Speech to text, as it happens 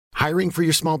Hiring for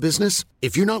your small business?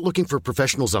 If you're not looking for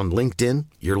professionals on LinkedIn,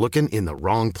 you're looking in the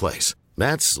wrong place.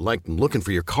 That's like looking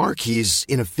for your car keys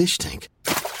in a fish tank.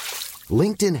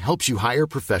 LinkedIn helps you hire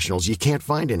professionals you can't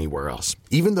find anywhere else,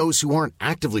 even those who aren't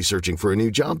actively searching for a new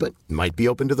job but might be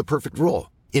open to the perfect role.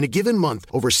 In a given month,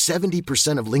 over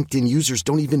 70% of LinkedIn users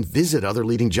don't even visit other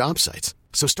leading job sites.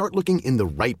 So start looking in the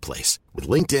right place. With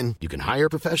LinkedIn, you can hire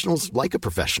professionals like a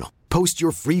professional. Post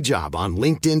your free job on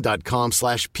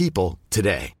linkedin.com/people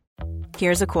today.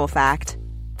 Here's a cool fact.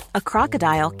 A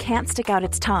crocodile can't stick out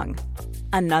its tongue.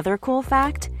 Another cool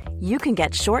fact, you can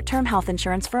get short-term health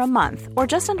insurance for a month or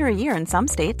just under a year in some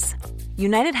states.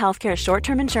 United Healthcare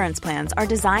short-term insurance plans are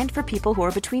designed for people who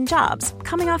are between jobs,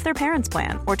 coming off their parents'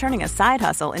 plan, or turning a side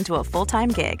hustle into a full-time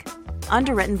gig.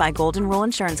 Underwritten by Golden Rule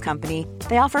Insurance Company,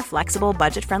 they offer flexible,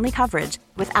 budget-friendly coverage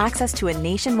with access to a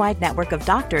nationwide network of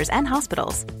doctors and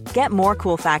hospitals. Get more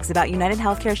cool facts about United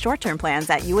Healthcare short-term plans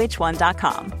at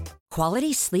uh1.com.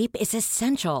 Quality sleep is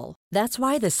essential. That's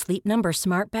why the Sleep Number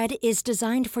Smart Bed is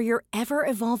designed for your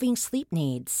ever-evolving sleep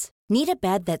needs. Need a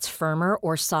bed that's firmer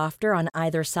or softer on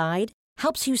either side?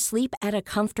 Helps you sleep at a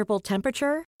comfortable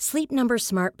temperature? Sleep Number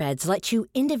Smart Beds let you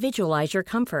individualize your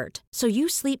comfort, so you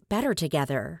sleep better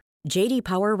together. J.D.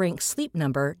 Power ranks Sleep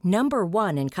Number number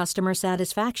 1 in customer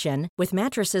satisfaction with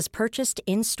mattresses purchased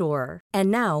in-store.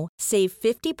 And now, save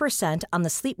 50% on the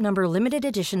Sleep Number Limited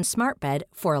Edition Smart Bed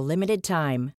for a limited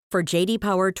time. For J.D.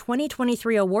 Power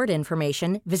 2023 award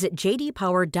information, visit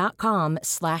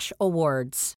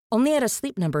jdpower.com/awards. Only at a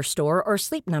Sleep Number store or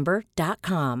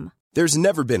sleepnumber.com. There's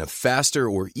never been a faster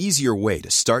or easier way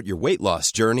to start your weight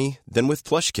loss journey than with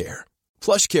PlushCare.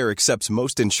 PlushCare accepts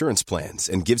most insurance plans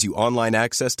and gives you online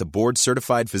access to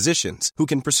board-certified physicians who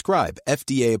can prescribe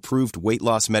FDA-approved weight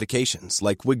loss medications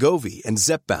like Wegovy and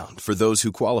Zepbound for those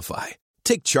who qualify.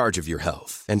 Take charge of your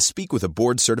health and speak with a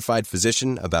board-certified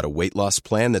physician about a weight loss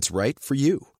plan that's right for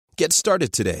you. Get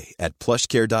started today at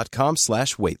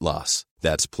plushcare.com/weight loss.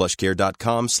 That's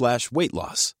plushcare.com/weight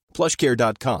loss.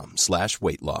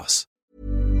 plushcare.com/weight loss.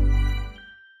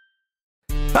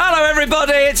 Hello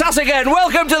everybody, it's us again.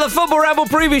 Welcome to the Football Ramble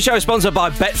preview show sponsored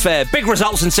by Betfair. Big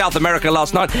results in South America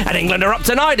last night and England are up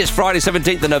tonight. It's Friday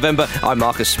 17th of November. I'm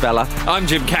Marcus Speller. I'm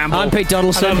Jim Campbell. I'm Pete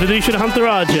Donaldson. And I'm Vidusha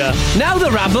Huntaraja. Now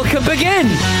the ramble can begin.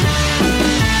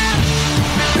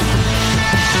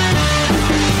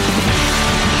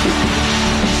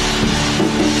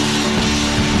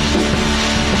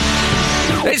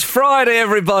 It's Friday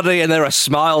everybody and there are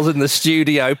smiles in the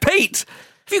studio. Pete,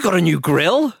 have you got a new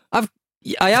grill?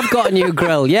 I have got a new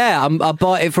grill, yeah. I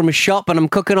bought it from a shop and I'm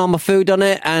cooking all my food on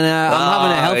it and I'm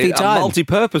having a healthy time. A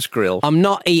multi-purpose grill. I'm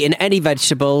not eating any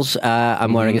vegetables.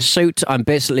 I'm wearing a suit. I'm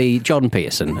basically Jordan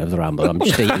Peterson of the Ramble. I'm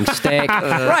just eating steak.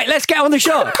 Right, let's get on the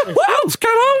show. Let's get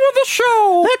on with the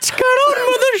show. Let's get on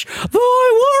with the show. Though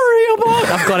I worry about...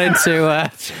 I've got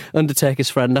into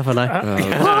Undertaker's friend, haven't I?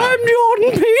 I'm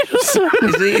Jordan Peterson.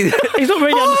 He's not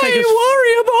really Undertaker's... I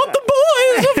worry about the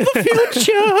boys of the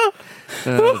future.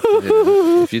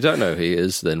 If you don't know who he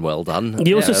is, then well done.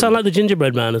 You also sound like the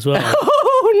gingerbread man as well.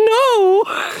 Oh,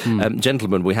 no!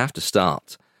 Gentlemen, we have to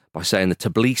start by saying the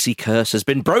Tbilisi curse has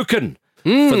been broken for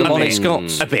the Bonnie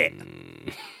Scots. A bit.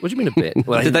 What do you mean a bit?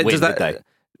 Well, did they? Well,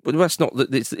 that's not.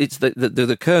 It's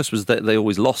the curse was that they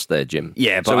always lost there, Jim.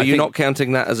 Yeah, but so are you think, not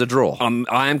counting that as a draw?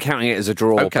 I am counting it as a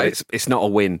draw. Okay, but it's not a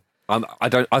win. I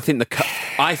think the curse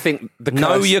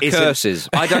know your curses.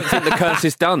 I don't think the curse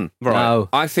is done. Right. No.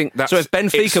 I think that's... So if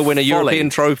Benfica win a folly. European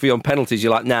trophy on penalties,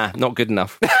 you're like, nah, not good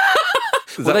enough.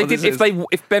 Well, they did. If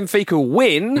Benfica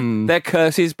win, their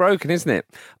curse is broken, isn't it?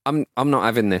 I'm not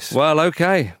having this. Well,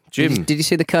 okay, Jim. Did you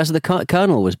see the curse of the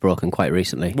Colonel was broken quite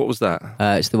recently? What was that?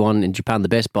 It's the one in Japan, the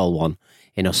baseball one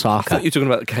in Osaka. I thought you were talking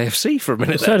about the KFC for a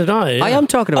minute. So did I. Yeah. I am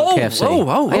talking about KFC.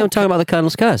 I am talking about the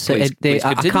Colonel's curse. Please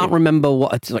I can't remember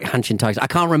what it's like. Hanshin Tigers. I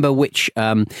can't remember which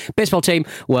baseball team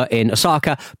were in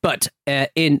Osaka, but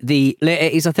in the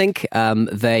late 80s, I think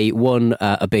they won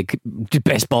a big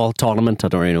baseball tournament. I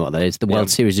don't really know what that is. The World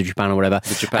Series of Japan or whatever.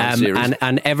 The Japan Series.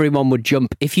 And everyone would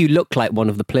jump. If you looked like one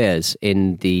of the players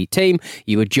in the team,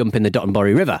 you would jump in the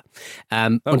Dotonbori River.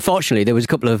 Unfortunately, there was a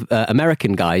couple of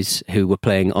American guys who were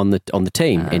playing on the team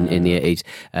in the 80s.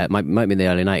 Might be in the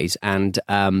early 90s. And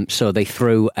so they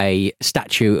threw a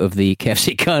statue of the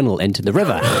KFC Colonel into the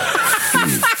river.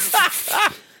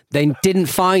 They didn't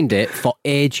find it for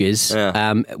ages.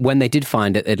 When they did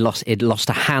find it, it lost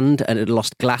a hand and it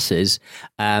lost glasses.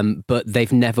 But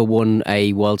they've never won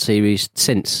a World Series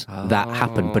since that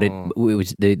happened. But it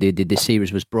was the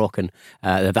series was broken.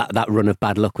 That run of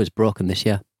bad luck was broken this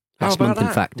year. last about month, in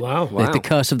that? fact. Wow. The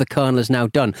curse of the Colonel is now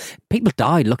done. People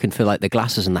died looking for like the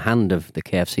glasses in the hand of the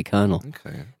KFC Colonel.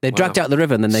 Okay. They dragged out the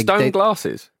river and then they Stone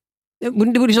glasses. It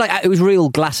was real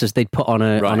glasses they'd put on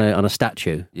a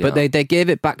statue, Yeah. but they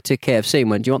gave it back to KFC and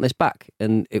went, "Do you want this back?"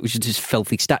 And it was just this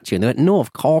filthy statue, and they went, "No,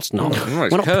 of course not. it's We're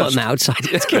not cursed." putting that outside.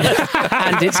 It's cursed,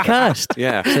 and it's cursed."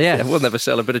 Yeah. So yeah, We'll never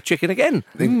sell a bit of chicken again.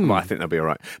 Well, I think they'll be all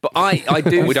right. But I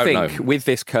do We don't think know. with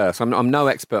this curse, I'm no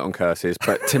expert on curses,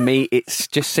 but to me, it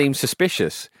just seems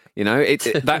suspicious. You know,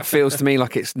 that feels to me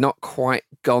like it's not quite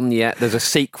gone yet. There's a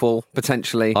sequel,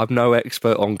 potentially. I'm no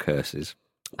expert on curses.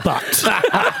 But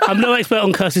I'm no expert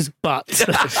on curses, but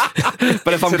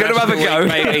But if I'm going to have a go,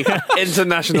 maybe.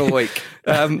 International Week.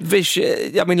 Vish,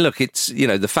 I mean, look, it's,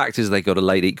 the fact is they got a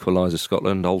late equaliser,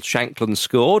 Scotland. Old Shankland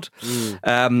scored.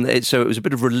 So it was a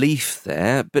bit of relief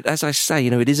there. But as I say,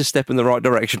 it is a step in the right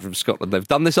direction from Scotland. They've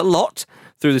done this a lot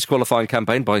through this qualifying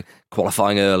campaign by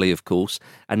qualifying early, of course,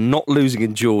 and not losing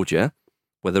in Georgia.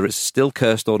 Whether it's still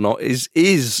cursed or not is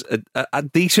a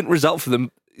decent result for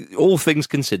them, all things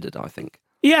considered, I think.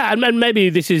 yeah, and maybe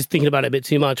this is thinking about it a bit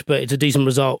too much, but it's a decent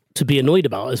result to be annoyed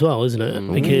about as well, isn't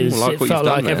it? Because like it what felt you've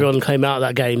done like there. everyone came out of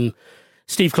that game.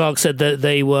 Steve Clark said that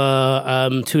they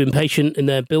were too impatient in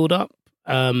their build-up.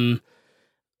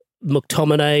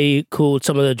 McTominay called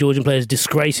some of the Georgian players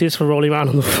disgraces for rolling around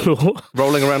on the floor.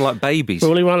 Rolling around like babies.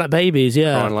 Rolling around like babies,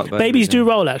 yeah. Crying like babies, babies do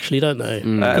yeah. roll, actually, don't they?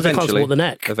 Because they can't support the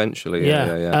neck. Eventually,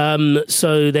 yeah.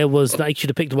 So there was, they should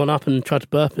have picked one up and tried to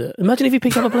burp it. Imagine if you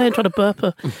picked up a player and tried to burp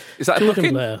a Is that a Georgian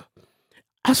booking? player.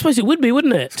 I suppose it would be,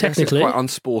 wouldn't it? It's Technically. quite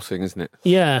unsporting, isn't it?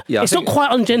 Yeah. Yeah, I It's think- not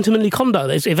quite ungentlemanly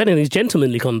conduct. If anything, it's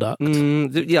gentlemanly conduct. I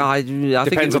think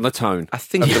Depends it on the tone. I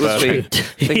think it would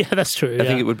be. Yeah, that's true. I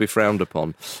think it would be frowned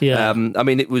upon. Yeah. I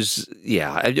mean, it was,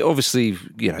 obviously,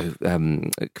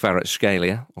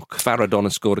 Kvaratskhelia or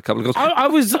Kvaradona scored a couple of goals. I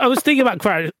was thinking about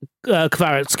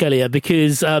Kvaratskhelia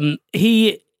because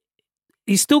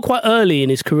he's still quite early in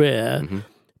his career,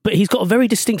 but he's got a very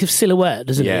distinctive silhouette,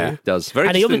 doesn't Yeah. he? It does. Very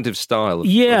And he distinctive style of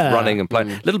Yeah. running and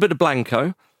playing. A little bit of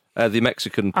Blanco, the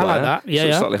Mexican I player. like that. Yeah, Sort of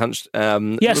yeah. Slightly hunched.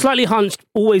 Yeah, slightly hunched,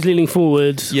 always leaning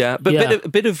forward. Yeah, but a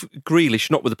bit of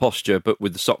Grealish, not with the posture, but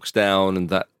with the socks down and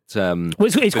that. Well,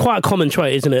 it's quite a common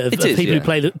trait, isn't it? Of It is, people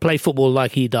yeah. who play football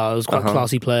like he does, quite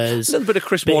classy players. A little bit of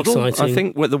Chris Bit Waddle, exciting. I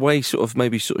think, with the way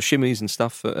maybe shimmies and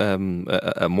stuff and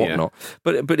whatnot.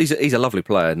 But he's a lovely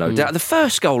player, no doubt. The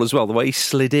first goal as well, the way he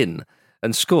slid in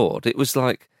and scored, it was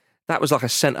like that was like a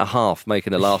centre half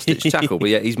making a last ditch tackle, but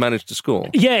yet he's managed to score.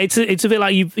 Yeah, it's a bit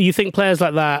like you think players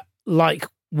like that like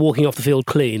walking off the field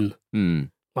clean.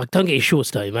 Like, don't get your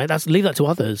shorts dirty, mate. Leave that to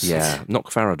others. Yeah, not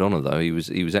Kvaradona though. He was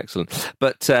excellent.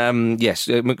 But yes,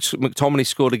 McTominay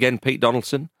scored again. Pete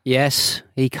Donaldson. yes,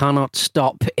 he cannot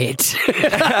stop it.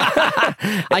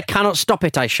 I cannot stop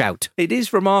it. I shout. It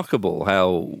is remarkable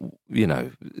how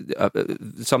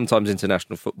sometimes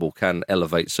international football can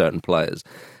elevate certain players.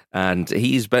 And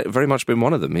he's very much been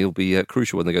one of them. He'll be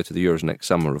crucial when they go to the Euros next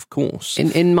summer, of course.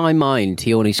 In my mind,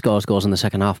 he only scores goals in the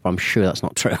second half, but I'm sure that's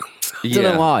not true. I don't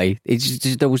know why. It's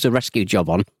just, there was a rescue job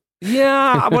on.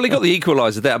 Yeah, well, he got the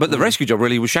equaliser there, but the rescue job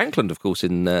really was Shankland, of course,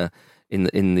 in the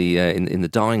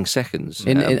dying seconds.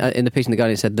 In the piece in the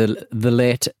Guardian, it said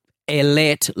a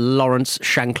late Lawrence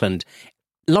Shankland.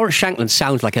 Lawrence Shankland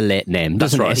sounds like a late name,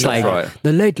 doesn't That's right, it? It's that's like right.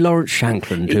 the late Lawrence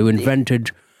Shankland who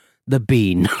invented the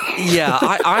bean. Yeah,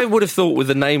 I would have thought with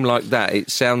a name like that, it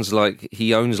sounds like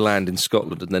he owns land in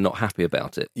Scotland and they're not happy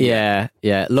about it. Yeah.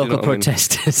 Local what I mean?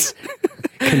 protesters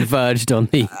converged on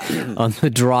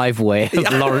the driveway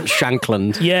of Lawrence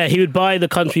Shankland. Yeah, he would buy the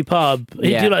country pub.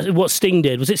 He'd Yeah. do like what Sting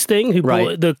did. Was it Sting who Right.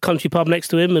 bought the country pub next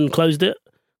to him and closed it?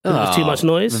 'Cause there was too much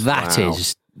noise. That's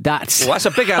Well, that's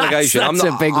a big allegation. That's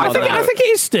I'm a big I one. think, I think it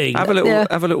is Sting. have a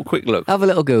little quick look. Have a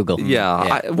little Google.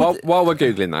 Yeah. While we're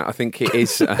Googling that, I think it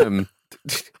is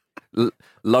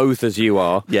loath as you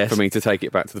are Yes. for me to take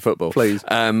it back to the football. Please.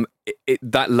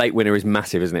 That late winner is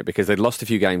massive, isn't it? Because they'd lost a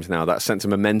few games now. That sense of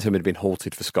momentum had been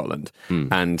halted for Scotland.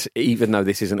 And even though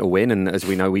this isn't a win, and as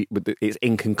we know, it's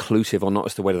inconclusive or not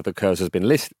as to whether the curse has been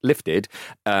lifted,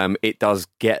 it does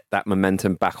get that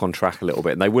momentum back on track a little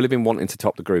bit. And they will have been wanting to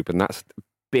top the group, and that's a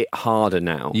bit harder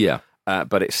now. Yeah.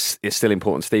 But it's still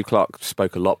important. Steve Clark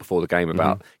spoke a lot before the game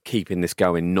about keeping this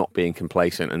going, not being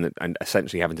complacent, and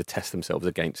essentially having to test themselves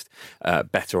against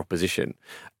better opposition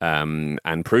and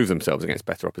prove themselves against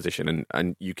better opposition.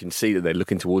 And you can see that they're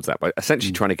looking towards that by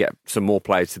essentially trying to get some more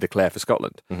players to declare for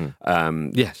Scotland.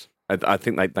 Yes. I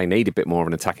think they need a bit more of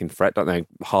an attacking threat, don't they?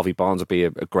 Harvey Barnes would be a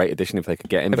great addition if they could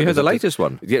get him. Have you heard the latest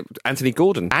one? Yeah, Anthony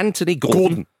Gordon. Anthony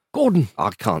Gordon.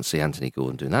 I can't see Anthony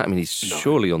Gordon doing that. I mean, he's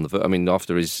surely on the... I mean,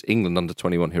 after his England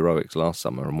under-21 heroics last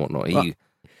summer and whatnot,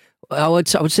 I would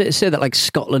say that like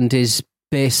Scotland is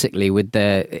basically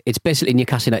it's basically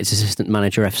Newcastle United's assistant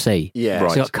manager FC. Yeah. So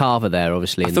Right. you got Carver there,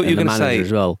 obviously, and you were the going to manager say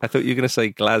as well. I thought you were going to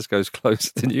say Glasgow's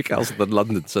closer to Newcastle than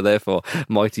London, so therefore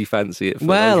mighty fancy it. For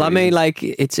Well, those I mean, reasons. like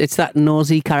it's that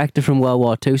nosy character from World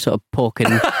War II, sort of poking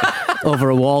over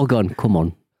a wall, going, "Come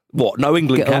on, what? No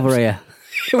England get caps? over here."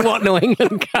 What no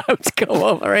England caps? Come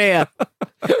over here.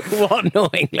 What no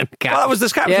England caps? Well, that was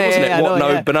this caption, Yeah, wasn't yeah, it? What I know,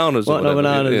 no yeah. bananas? or What no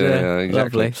whatever. bananas? Yeah,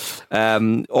 exactly.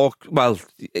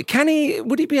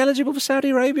 Would he be eligible for Saudi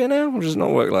Arabia now, or does it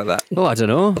not work like that? Oh, I don't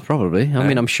know. Probably. I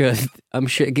mean, I'm sure.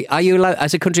 Are you allowed,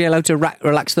 as a country, allowed to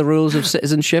relax the rules of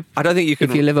citizenship? I don't think you can.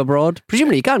 If you live abroad,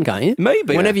 presumably you can, can't you?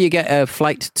 Maybe. Whenever you get a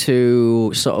flight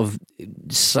to sort of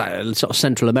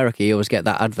Central America, you always get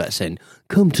that advert saying,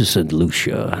 "Come to St.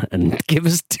 Lucia and give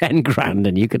us 10 grand,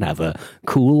 and you can have a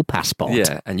cool passport."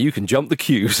 Yeah, and you can jump the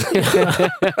queues.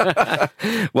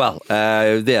 Well,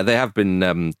 they have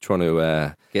been trying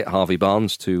to get Harvey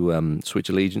Barnes to switch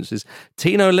allegiances.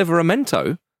 Tino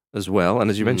Livramento as well, and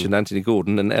as you mentioned, Anthony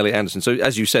Gordon and Elliot Anderson. So,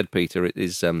 as you said, Peter, it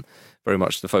is very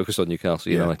much the focus on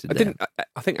Newcastle United.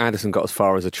 I think Anderson got as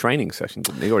far as a training session,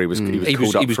 didn't he? Or he was called up he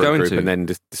was for a going group to. and then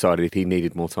decided if he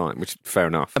needed more time, which fair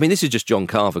enough. I mean, this is just John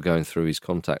Carver going through his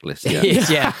contact list. Yeah.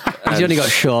 Yeah. He's only got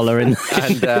Shawler in.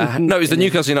 And no, it was the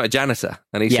Newcastle United janitor.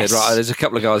 And he Yes. said, right, there's a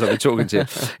couple of guys I've been talking to.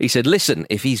 He said, listen,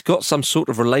 if he's got some sort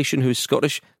of relation who's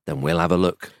Scottish, then we'll have a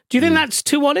look. Do you think that's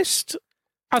too honest?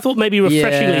 I thought maybe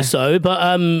refreshingly Yeah. so, but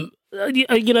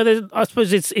I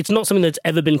suppose it's not something that's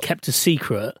ever been kept a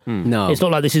secret. No. It's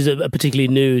not like this is a particularly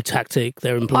new tactic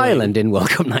they're employing. Ireland in World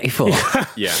Cup 94.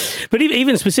 Yeah. But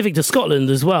even specific to Scotland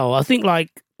as well, I think, I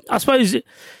suppose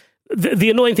the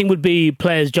annoying thing would be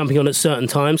players jumping on at certain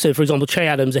times. So, for example, Che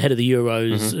Adams ahead of the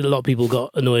Euros, a lot of people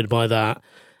got annoyed by that.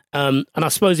 And I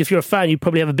suppose if you're a fan, you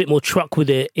probably have a bit more truck with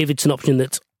it if it's an option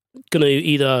that's going to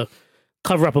either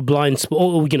cover up a blind spot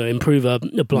or, improve a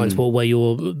blind spot where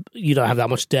you don't have that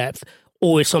much depth,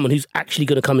 or is someone who's actually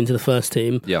going to come into the first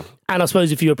team. Yeah. And I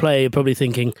suppose if you're a player, you're probably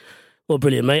thinking, well,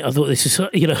 brilliant, mate. I thought this is,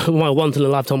 my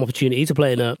once-in-a-lifetime opportunity to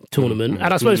play in a tournament.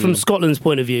 And I suppose from Scotland's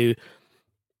point of view,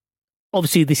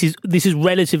 obviously this is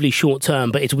relatively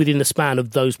short-term, but it's within the span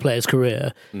of those players'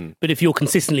 career. But if you're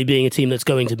consistently being a team that's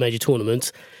going to major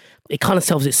tournaments, it kind of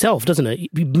sells itself, doesn't it?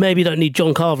 You maybe don't need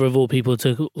John Carver, of all people,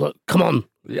 to, come on,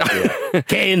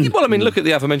 get in. Well, I mean, look at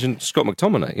the aforementioned Scott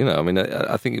McTominay. I mean,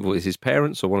 I think it was his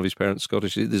parents or one of his parents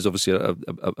Scottish. There's obviously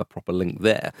a proper link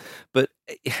there. But,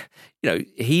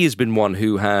 he has been one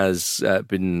who has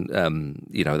been,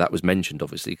 that was mentioned,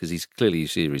 obviously, because he's clearly, you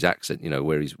see his accent,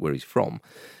 where he's from.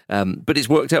 But it's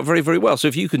worked out very, very well. So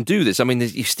if you can do this, I mean,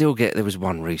 you still get, there was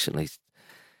one recently.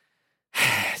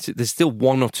 There's still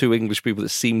one or two English people that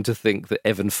seem to think that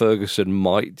Evan Ferguson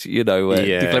might, declare.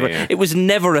 Yeah. It was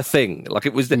never a thing. Like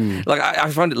it was, I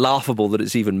find it laughable that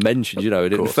it's even mentioned.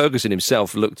 And Ferguson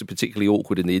himself looked particularly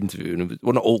awkward in the interview, and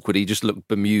not awkward. He just looked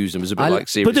bemused and was a bit like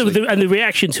seriously. But the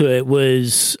reaction to it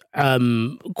was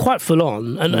quite full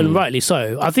on, and rightly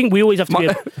so. I think we always have to be.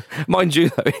 Mind you,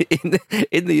 though,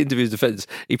 in the interview's defence,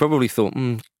 he probably thought,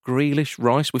 Grealish,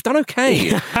 Rice, we've done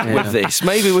okay with this.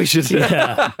 Maybe we should.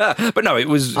 But no, it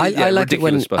was. I like it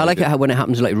when ridiculous when it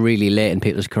happens like really late in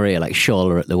people's career, like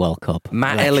Shawler at the World Cup.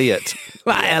 Matt Elliott,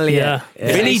 Yeah.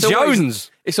 Vinnie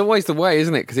Jones. It's always the way,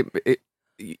 isn't it? Because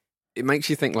it makes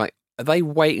you think, like, are they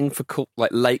waiting for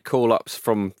late call-ups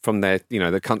from their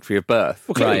the country of birth?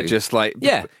 Well, clearly. Just like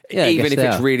Yeah, I even guess if they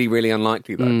it's are. really, really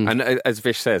unlikely though. And as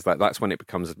Vish says, that's when it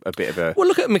becomes a bit of a. Well,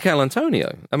 look at Mikel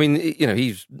Antonio. I mean,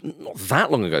 he's not that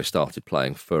long ago started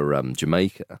playing for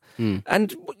Jamaica,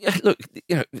 and look,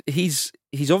 he's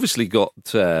obviously got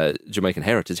Jamaican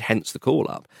heritage, hence the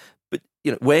call-up. But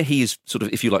where he is sort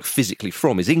of, if you like, physically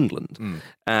from is England,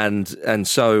 and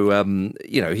so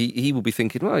he will be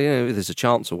thinking, well, there's a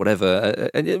chance or whatever.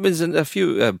 And there's a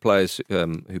few players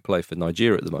who play for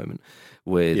Nigeria at the moment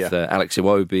with Alex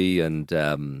Iwobi and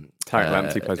Tarek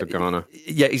Lamptey plays for Ghana.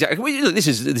 Yeah, exactly. Well, look, this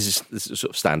is sort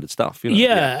of standard stuff.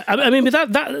 Yeah. I mean,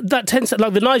 but that tends to,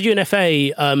 like the Nigerian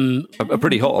FA are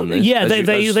pretty hot on this. Yeah,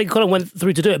 they kind of went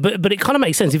through to do it, but it kind of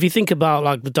makes sense if you think about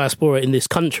like the diaspora in this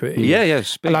country. Yeah.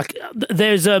 Like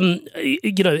there's and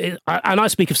I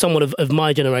speak of someone of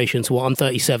my generation. So I'm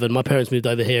 37. My parents moved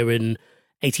over here in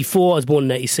 84. I was born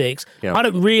in 86. Yeah. I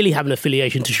don't really have an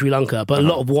affiliation to Sri Lanka, but a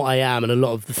lot of what I am and a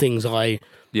lot of the things I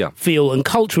feel and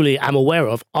culturally am aware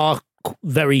of are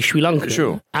very Sri Lankan.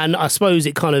 Sure. And I suppose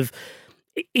it kind of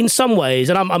in some ways,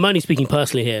 and I'm only speaking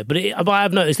personally here, but I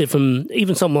have noticed it from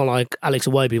even someone like Alex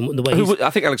Iwobi, the way I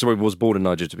think Alex Iwobi was born in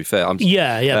Nigeria, to be fair. But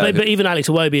even Alex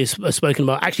Iwobi has spoken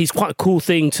about, actually it's quite a cool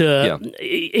thing to,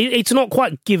 it's not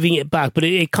quite giving it back, but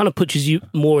it kind of puts you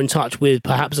more in touch with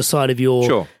perhaps a side of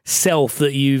your self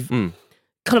that you've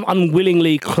kind of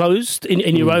unwillingly closed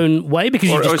in your own way, because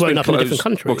you've just grown up in a different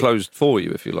country. Or closed for you,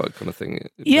 if you like, kind of thing.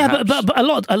 Yeah, but a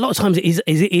lot of times it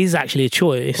is actually a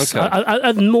choice. Okay.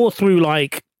 I more through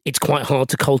like, it's quite hard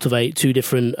to cultivate two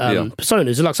different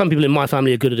personas. Like, some people in my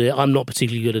family are good at it. I'm not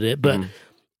particularly good at it. But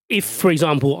if, for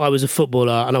example, I was a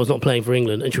footballer and I was not playing for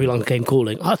England and Sri Lanka came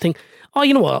calling, I think, oh,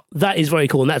 you know what? That is very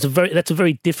cool, and that's a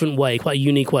very different way, quite a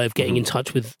unique way of getting in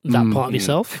touch with that part of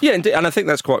yourself. Yeah, and I think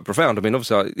that's quite profound. I mean,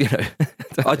 obviously,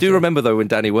 I do remember though when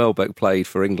Danny Welbeck played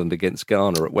for England against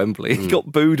Ghana at Wembley, he got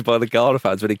booed by the Ghana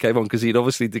fans when he came on, because he'd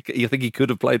obviously, you think he could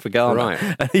have played for Ghana, right?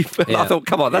 And I thought,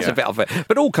 come on, that's a bit unfair.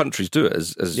 But all countries do it,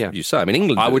 as you say. I mean,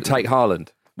 England. I would take Haaland.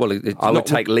 Well, I would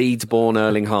take Leeds-born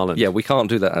Erling Haaland. Yeah, we can't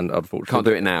do that, and unfortunately, can't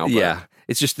do it now. But... Yeah.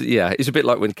 It's just, it's a bit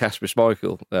like when Kasper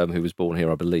Schmeichel, who was born here,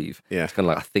 I believe. Yeah. It's kind of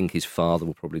like, I think his father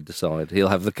will probably decide. He'll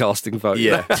have the casting vote.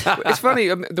 Yeah. It's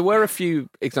funny, there were a few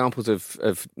examples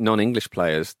of non-English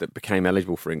players that became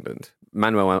eligible for England.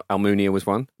 Manuel Almunia was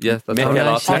one. Yeah. Mikel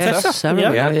Arteta.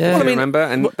 Yeah. I remember.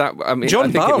 And that, I think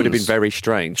it would have been very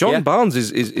strange. John Barnes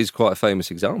is quite a famous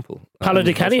example. Paulo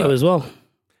Di Canio as well.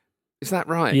 Is that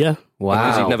right? Yeah. Wow.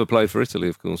 Because he'd never played for Italy,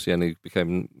 of course. Yeah, and he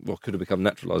could have become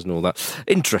naturalised and all that.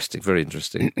 Interesting, very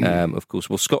interesting. Of course,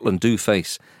 well, Scotland do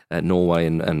face Norway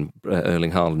and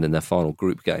Erling Haaland in their final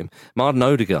group game. Martin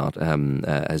Odegaard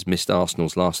has missed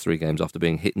Arsenal's last 3 games after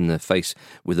being hit in the face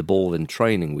with a ball in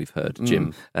training, we've heard,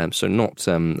 Jim. So not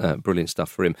brilliant stuff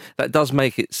for him. That does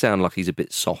make it sound like he's a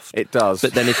bit soft. It does.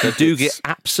 But then if you do get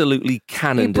absolutely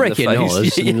cannoned in the face... You break your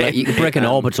nose, you can break an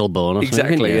orbital bone or something.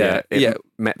 Exactly, yeah. It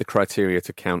met the criteria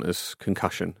to count as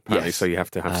concussion, apparently. Yes. So you have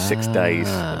to have 6 days.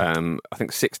 I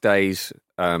think 6 days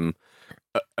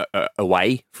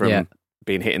away from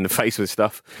being hit in the face with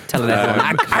stuff. Telling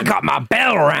everyone, I got my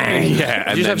bell rang.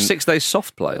 Yeah, did you have 6 days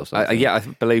soft play or something? Yeah, I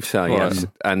believe so. Yes,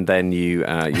 and then you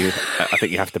I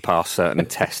think you have to pass certain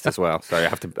tests as well. So you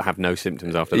have to have no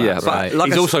symptoms after that. Yeah, but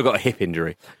he's also got a hip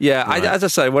injury. Yeah, right. As I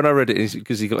say, when I read it,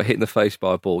 because he got hit in the face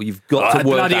by a ball, you've got to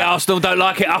word bloody that. Arsenal don't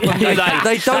like it up on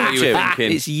They don't, Jim.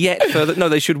 It's yet further. No,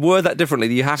 they should word that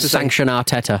differently. You have to sanction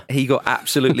Arteta. He got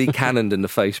absolutely cannoned in the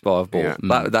face by a ball.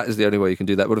 Yeah. That is the only way you can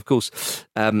do that. But of course,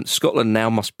 Scotland now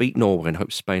must beat Norway and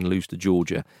hope Spain lose to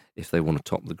Georgia if they want to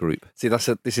top the group. See,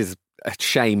 this is a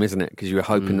shame, isn't it? Because you were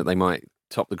hoping that they might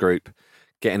top the group,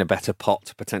 get in a better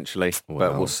pot potentially,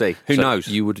 but we'll see. Who knows?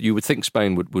 You would think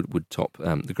Spain would top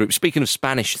the group. Speaking of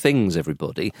Spanish things,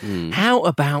 everybody, how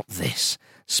about this?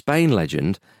 Spain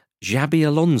legend Xabi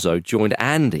Alonso joined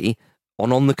Andy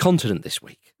on the Continent this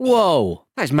week. Whoa,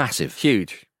 that's massive,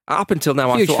 huge. Up until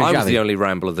now, I thought I was Xavi. the only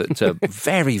rambler that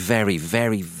very, very,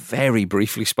 very, very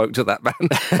briefly spoke to that man.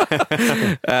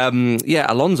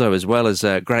 Alonso, as well as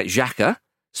Granit Xhaka,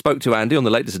 spoke to Andy on the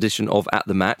latest edition of At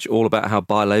the Match, all about how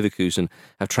Bayer Leverkusen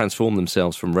have transformed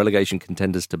themselves from relegation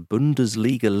contenders to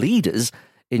Bundesliga leaders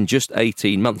in just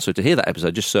 18 months. So to hear that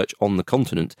episode, just search On the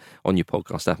Continent on your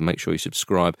podcast app and make sure you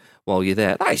subscribe while you're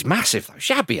there. That is massive, though.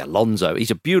 Xabi Alonso,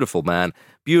 he's a beautiful man,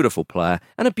 beautiful player,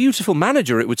 and a beautiful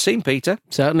manager, it would seem, Peter.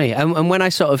 Certainly. And when I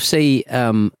sort of see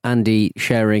Andy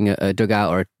sharing a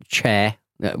dugout or a chair,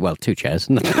 well, 2 chairs.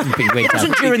 It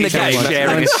wasn't during the game.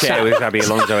 Sharing a chair with Xabi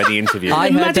Alonso in the interview.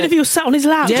 Imagine if he was sat on his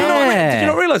lap. Yeah. Did you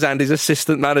not realise Andy's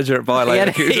assistant manager at Bayer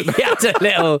Leverkusen?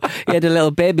 He had a little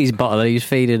baby's bottle that he was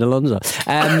feeding Alonso.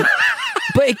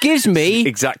 But it gives me...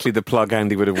 Exactly the plug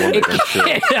Andy would have wanted, I'm sure.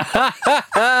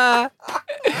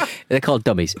 They're called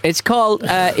dummies. It's called,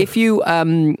 if you...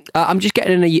 I'm just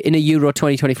getting in a Euro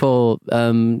 2024...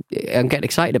 I'm getting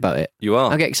excited about it. You are?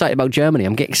 I'm getting excited about Germany.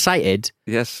 I'm getting excited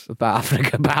about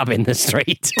Africa kebab in the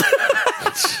street.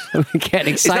 I'm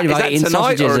getting excited about eating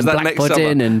sausages and black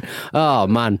pudding and... Oh,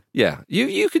 man. Yeah.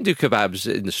 You can do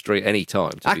kebabs in the street any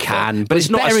time. I can, but it's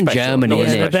better in Germany,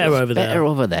 isn't it? Better over there. Better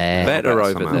over there. Better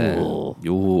over there.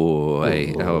 Ooh,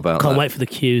 hey, how about that? Can't wait for the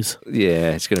queues.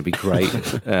 Yeah, it's going to be great.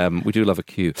 We do love a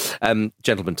queue.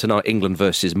 Gentlemen, tonight, England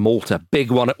versus Malta. Big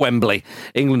one at Wembley.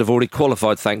 England have already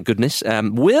qualified, thank goodness.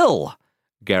 Will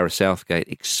Gareth Southgate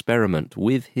experiment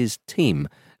with his team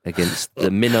against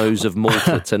the minnows of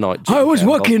Malta tonight? I was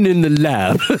working in the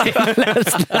lab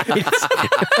last night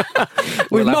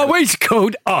with my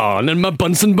waistcoat on and my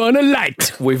Bunsen burner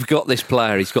light. We've got this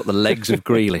player. He's got the legs of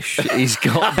Grealish. He's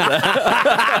got...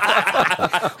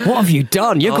 What have you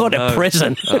done? You're going to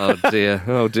prison. Oh, dear.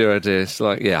 Oh, dear, oh, dear. It's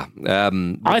like, yeah.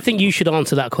 I think you should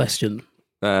answer that question.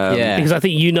 Yeah. Because I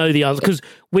think you know the answer. Because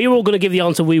we're all going to give the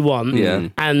answer we want. Yeah.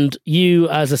 And you,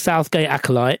 as a Southgate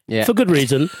acolyte, for good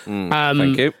reason,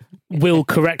 Thank you. will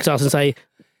correct us and say,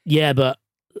 yeah, but...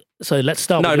 So let's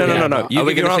start. No. with You Are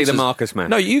we give your going to see the answers. Marcus match?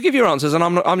 No, you give your answers, and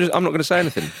I'm not going to say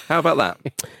anything. How about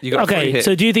that? You got a free Okay, hit.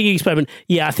 so do you think he experiment?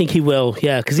 Yeah, I think he will.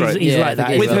 Yeah, because Right. he's Yeah, like I think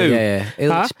that. With he will. who? Yeah.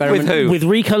 He'll Huh? experiment. With who? With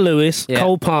Rico Lewis, Yeah.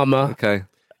 Cole Palmer. Okay.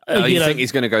 You you know, think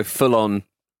he's going to go full on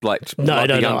like? No, like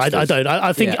no, the no. I youngsters? don't.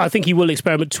 I think Yeah. I think he will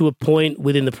experiment to a point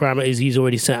within the parameters he's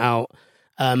already set out.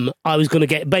 I was going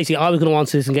to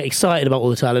answer this and get excited about all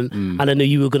the talent, and I knew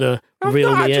you were going to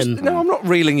reel me in. No, I'm not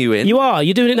reeling you in. You are.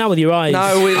 You're doing it now with your eyes.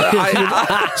 No,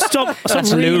 Stop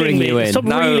That's reeling luring me. you in. Stop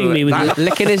No, reeling me with that- your...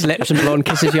 Licking his lips and blowing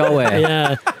kisses your way.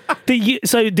 Yeah.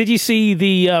 Did you see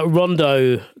the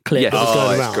Rondo clip Yes. that was Oh,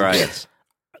 going it's around? great.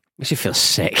 Makes you feel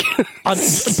sick. But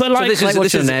this like, is- Like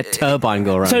watching is- their turbine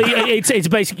go around. so it's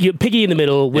basically you're Piggy in the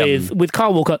middle with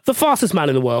Kyle Walker, the fastest man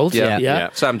in the world. Yeah.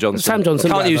 Sam Johnson. Sam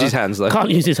Johnson Can't use whatever. his hands, though. Can't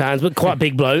use his hands, but quite a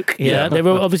big bloke. Yeah, they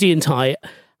were obviously in tight.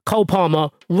 Cole Palmer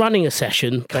running a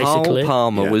session basically, Carl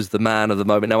Palmer Yeah. was the man of the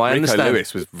moment. Now, I Rico understand.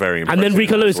 Lewis was very and impressive. then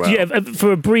Rico Lewis. as well. Yeah,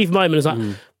 for a brief moment, it's like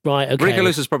right, okay. Rico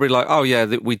Lewis is probably like, oh, yeah,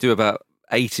 we do about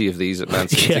 80 of these at Man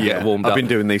City to get warmed I've up. been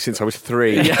doing these since I was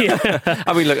 3.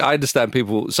 I mean, look, I understand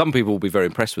some people will be very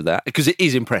impressed with that because it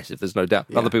is impressive, there's no doubt.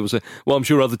 Other people say, well, I'm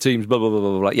sure other teams, blah, blah, blah,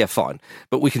 blah, blah. Yeah, fine.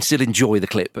 But we can still enjoy the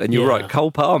clip. And you're Yeah. right,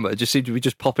 Cole Palmer just seemed to be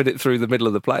just popping it through the middle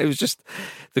of the play. It was just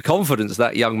the confidence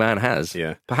that young man has.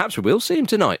 Yeah. Perhaps we will see him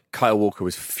tonight. Kyle Walker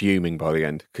was fuming by the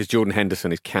end because Jordan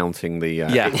Henderson is counting the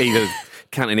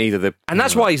counting either the And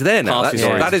that's why he's there now. passes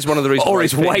That is one of the reasons or why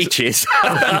his he's picked. wages.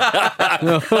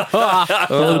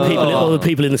 all the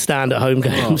people in the stand at home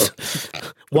games.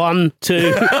 1,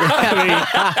 2, 3.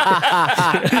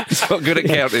 He's not good at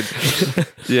counting.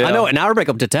 Yeah. I know it now. Break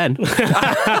up to 10.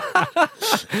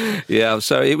 Yeah,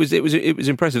 so it was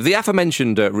impressive. The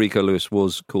aforementioned Rico Lewis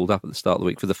was called up at the start of the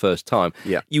week for the first time.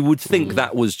 Yeah. You would think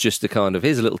that was just a kind of,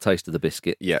 here's a little taste of the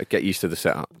biscuit. Yeah, get used to the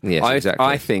setup. Yes, exactly.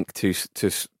 I think to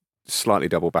slightly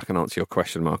double back and answer your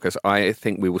question, Marcus, I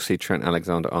think we will see Trent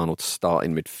Alexander-Arnold start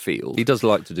in midfield. He does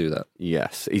like to do that.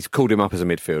 Yes, he's called him up as a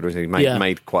midfielder. He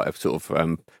made quite a sort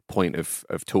of point of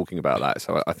talking about that.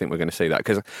 So I think we're going to see that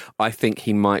because I think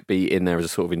he might be in there as a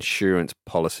sort of insurance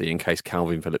policy in case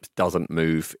Calvin Phillips doesn't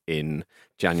move in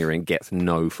January and gets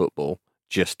no football.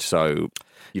 Just so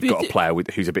you've got a player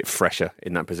who's a bit fresher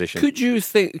in that position. I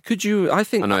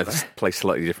know it's played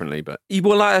slightly differently, but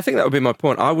Well, I think that would be my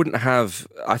point.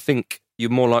 I think you're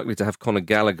more likely to have Conor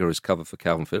Gallagher as cover for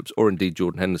Calvin Phillips or indeed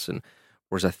Jordan Henderson.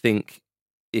 Whereas I think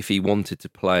if he wanted to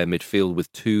play a midfield with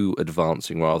 2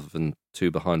 advancing rather than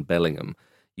 2 behind Bellingham,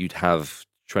 you'd have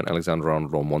Trent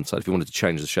Alexander-Arnold on one side if you wanted to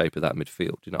change the shape of that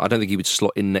midfield. I don't think he would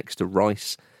slot in next to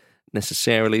Rice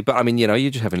necessarily, but I mean, you're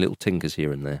just having little tinkers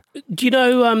here and there. Do you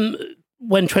know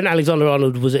when Trent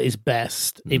Alexander-Arnold was at his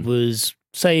best? It was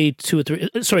say 2 or 3.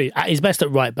 Sorry, at his best at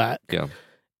right back. Yeah.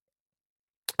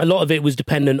 A lot of it was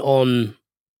dependent on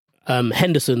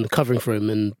Henderson covering for him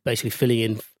and basically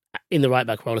filling in the right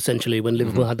back role. Essentially, when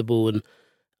Liverpool had the ball and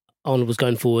Arnold was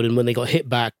going forward, and when they got hit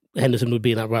back, Henderson would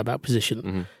be in that right back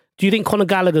position. Do you think Conor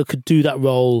Gallagher could do that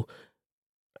role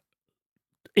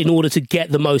in order to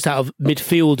get the most out of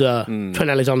midfielder Trent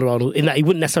Alexander-Arnold? In that he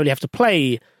wouldn't necessarily have to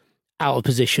play out of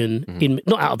position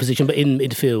not out of position, but in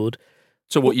midfield.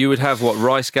 So what you would have? What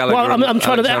Rice, Gallagher? Well, I'm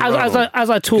trying to as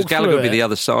I talk Gallagher through would be it. the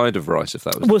other side of Rice if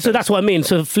that was. Well, so that's what I mean.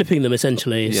 So flipping them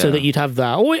essentially, so Yeah. that you'd have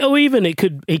that, or even it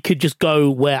could just go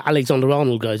where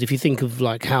Alexander-Arnold goes. If you think of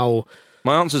like how,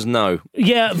 My answer's no.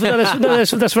 yeah, but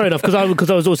that's fair enough because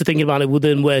I was also thinking about it. Well,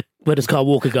 then where does Kyle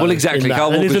Walker go? Well, exactly. in that?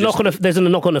 Kyle And Walker's there's a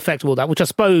knock on effect of all that, which I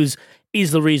suppose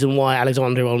is the reason why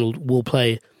Alexander-Arnold will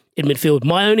play in midfield.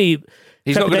 My only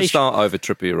He's not going to trepidation- start over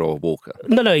Trippier or Walker.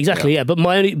 No, exactly, yeah. But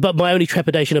my only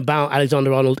trepidation about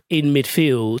Alexander-Arnold in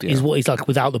midfield is what he's like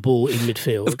without the ball in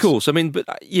midfield. Of course. I mean, but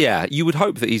yeah, you would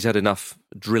hope that he's had enough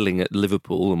drilling at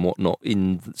Liverpool and whatnot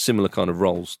in similar kind of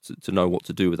roles to know what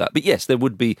to do with that. But yes, there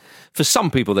would be, for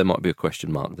some people, there might be a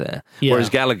question mark there. Yeah. Whereas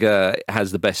Gallagher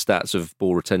has the best stats of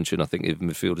ball retention, I think, of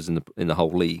midfielders in the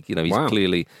whole league. He's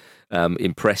clearly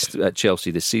impressed at Chelsea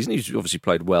this season. He's obviously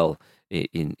played well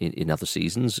in other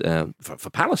seasons for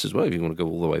Palace as well, if you want to go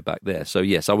all the way back there. So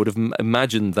yes, I would have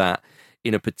imagined that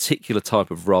in a particular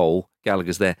type of role,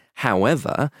 Gallagher's there.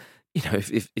 However,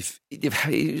 if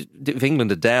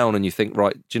England are down and you think,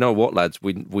 right, do you know what, lads,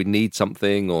 we need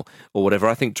something or whatever,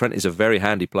 I think Trent is a very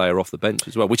handy player off the bench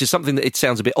as well, which is something that it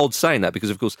sounds a bit odd saying that because,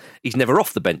 of course, he's never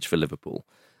off the bench for Liverpool.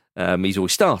 He's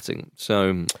always starting.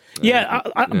 So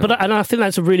But I think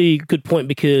that's a really good point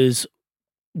because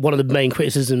one of the main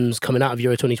criticisms coming out of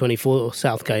Euro 2024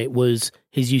 Southgate was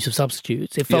his use of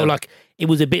substitutes. It felt like it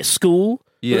was a bit school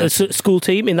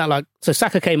team in that, like, so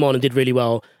Saka came on and did really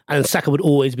well, and Saka would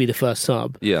always be the first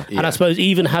sub. And I suppose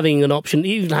even having an option,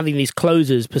 even having these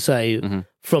closers per se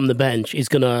from the bench is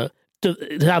going to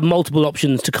have multiple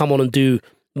options to come on and do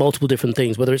multiple different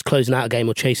things, whether it's closing out a game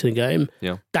or chasing a game.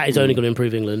 That is only going to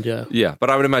improve England. But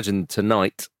I would imagine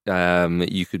tonight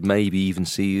you could maybe even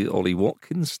see Ollie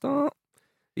Watkins start,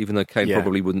 even though Kane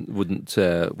probably wouldn't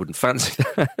fancy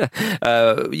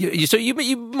that. So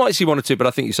you might see one or two, but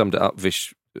I think you summed it up,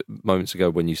 Vish, moments ago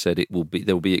when you said there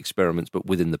will be experiments, but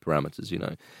within the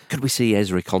parameters. Could we see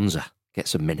Ezri Konsa get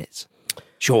some minutes?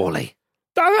 Surely,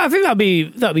 I think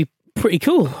that'd be pretty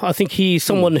cool. I think he's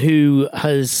someone who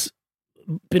has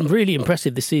been really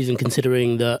impressive this season,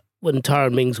 considering that when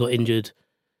Tyrone Mings got injured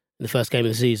in the first game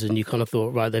of the season, you kind of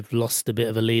thought, right, they've lost a bit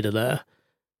of a leader there.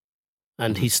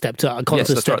 And he's stepped up.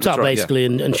 Konsa stepped up basically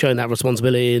and shown that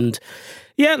responsibility. And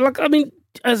you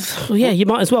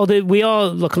might as well. We are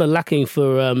kind of lacking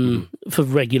for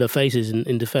regular faces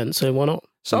in defence, so why not?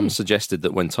 Some suggested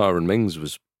that when Tyrone Mings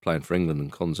was playing for England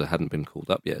and Konsa hadn't been called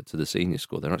up yet to the senior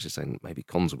squad, they're actually saying maybe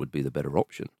Konsa would be the better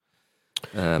option.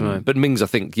 But Mings, I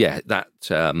think,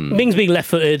 Mings being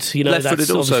left-footed, that's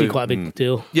obviously also quite a big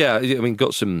deal. Yeah, I mean,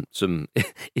 got some,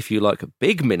 if you like,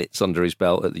 big minutes under his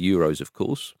belt at the Euros, of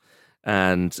course.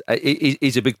 And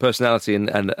he's a big personality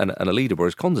and a leader,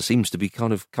 whereas Konsa seems to be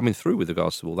kind of coming through with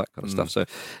regards to all that kind of stuff. So,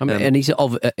 and he's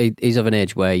of an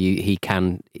age where he's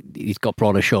got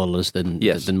broader shoulders than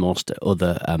most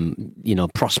other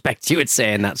prospects, you would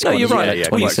say, in that squad. No, you're right.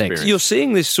 26. You're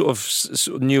seeing this sort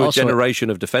of newer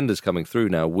generation of defenders coming through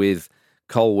now with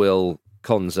Colwill,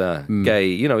 Konsa,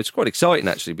 Gay. It's quite exciting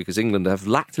actually, because England have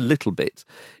lacked a little bit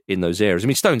in those areas. I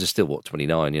mean, Stones is still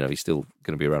 29. He's still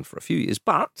going to be around for a few years,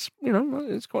 but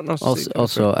it's quite nice. To see.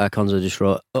 Konsa just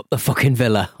wrote up the fucking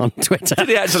Villa on Twitter. Did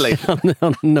he actually?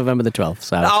 on November the 12th.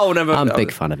 So I'm a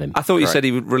big fan of him. I thought you said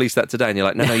he would release that today, and you're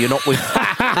like, no, you're not with.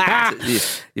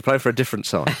 you play for a different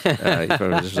side.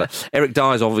 Eric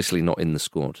Dyer's obviously not in the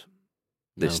squad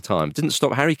this time. Didn't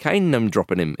stop Harry Kane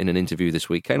dropping him in an interview this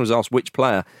week. Kane was asked which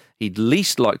player he'd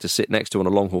least like to sit next to on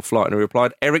a long-haul flight, and he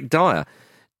replied, Eric Dyer.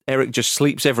 Eric just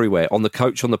sleeps everywhere, on the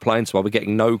coach, on the plane, so I'll be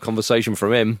getting no conversation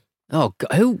from him. Oh,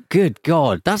 good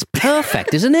God. That's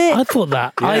perfect, isn't it? I thought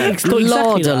that. Yeah. I thought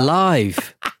Lord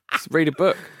alive. Read a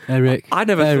book. Eric,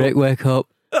 wake up.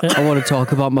 I want to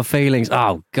talk about my feelings.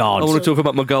 Oh, God. I want to talk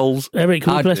about my goals. Eric,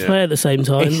 can we press play at the same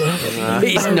time?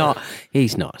 He's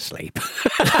not asleep.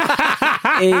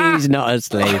 He's not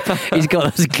asleep. He's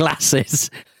got those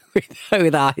glasses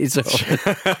with eyes open.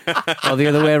 Or the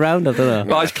other way around, I don't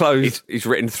know. Eyes closed. He's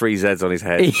written 3 Zs on his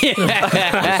head. On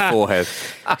his forehead.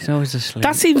 He's always asleep.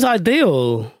 That seems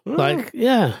ideal.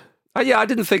 I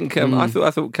didn't think. I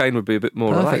thought Kane would be a bit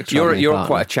more relaxed. You're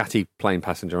quite a chatty plane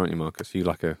passenger, aren't you, Marcus? You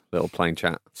like a little plane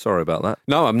chat. Sorry about that.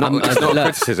 No, I'm not. It's not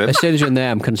criticism. As soon as you're in there,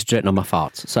 I'm concentrating on my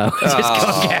farts. So just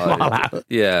can't get them all out.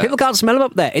 Yeah, people can't smell them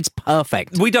up there. It's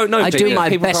perfect. We don't know. I do my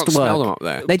people best can't work. Smell them up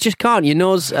there. They just can't. Your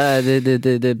nose,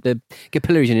 the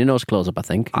capillaries in your nose close up, I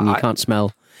think, and you can't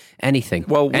smell anything.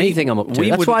 Anything I'm up to.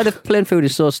 That's why the plain food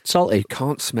is so salty. You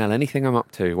can't smell anything I'm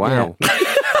up to. Wow. Yeah.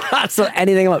 That's not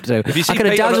anything I'm up to. I could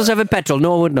have doused myself in petrol.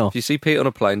 No one would know. If you see Pete on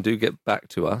a plane, do get back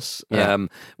to us. Yeah.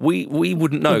 We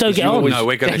wouldn't know. Don't get on. No,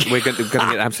 we're going to get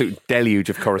an absolute deluge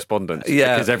of correspondence.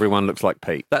 Yeah. Because everyone looks like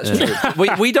Pete. That's true.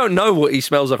 We don't know what he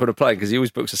smells like on a plane because he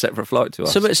always books a separate flight to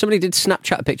us. Somebody did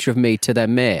Snapchat a picture of me to their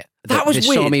mate. That was weird.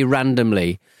 They saw me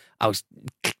randomly. I was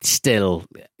still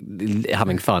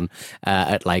having fun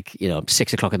at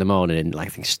 6 o'clock in the morning in I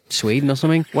think Sweden or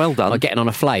something. Well done. Or getting on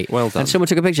a flight. Well done. And someone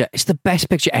took a picture. It's the best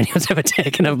picture anyone's ever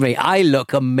taken of me. I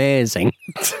look amazing.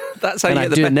 That's how you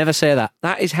get the best. Never say that.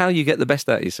 That is how you get the best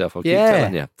out of yourself. I'll keep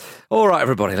telling you. All right,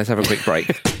 everybody, let's have a quick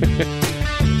break.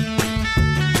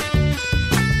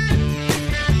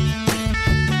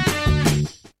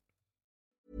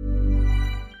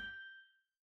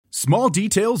 Small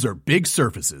details are big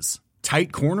surfaces.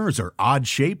 Tight corners are odd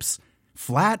shapes.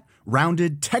 Flat,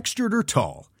 rounded, textured, or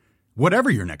tall.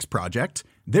 Whatever your next project,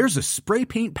 there's a spray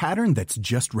paint pattern that's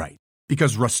just right.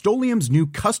 Because Rust-Oleum's new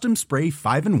Custom Spray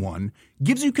 5-in-1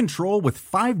 gives you control with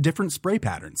 5 different spray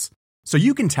patterns. So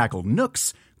you can tackle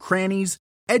nooks, crannies,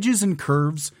 edges, and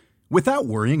curves without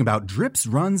worrying about drips,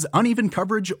 runs, uneven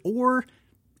coverage, or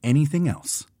anything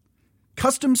else.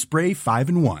 Custom Spray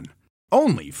 5-in-1.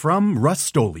 Only from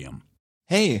Rust-Oleum.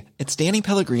 Hey, it's Danny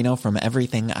Pellegrino from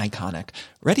Everything Iconic.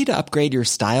 Ready to upgrade your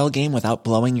style game without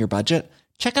blowing your budget?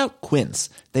 Check out Quince.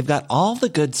 They've got all the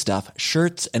good stuff,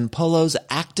 shirts and polos,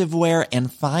 activewear,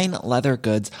 and fine leather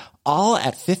goods, all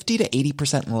at 50 to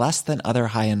 80% less than other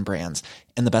high-end brands.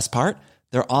 And the best part?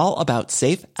 They're all about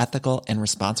safe, ethical, and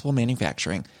responsible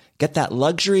manufacturing. Get that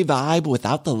luxury vibe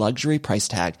without the luxury price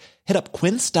tag. Hit up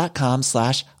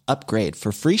quince.com/upgrade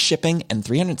for free shipping and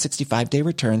 365-day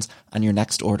returns on your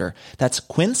next order. That's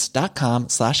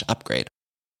quince.com/upgrade.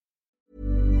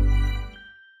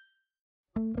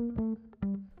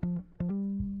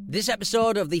 This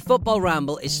episode of the Football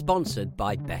Ramble is sponsored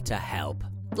by BetterHelp.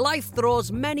 Life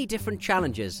throws many different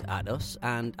challenges at us,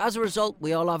 and as a result,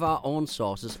 we all have our own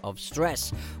sources of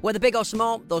stress. Whether big or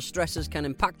small, those stresses can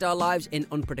impact our lives in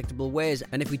unpredictable ways,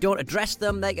 and if we don't address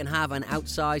them, they can have an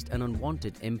outsized and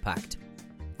unwanted impact.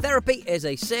 Therapy is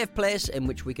a safe place in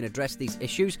which we can address these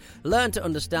issues, learn to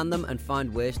understand them, and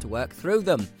find ways to work through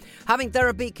them. Having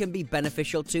therapy can be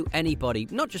beneficial to anybody,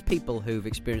 not just people who've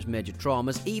experienced major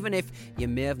traumas, even if you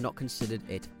may have not considered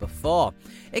it before.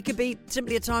 It could be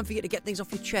simply a time for you to get things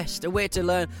off your chest, a way to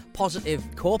learn positive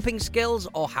coping skills,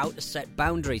 or how to set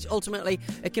boundaries. Ultimately,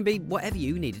 it can be whatever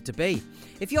you need it to be.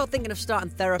 If you're thinking of starting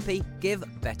therapy, give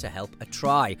BetterHelp a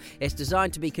try. It's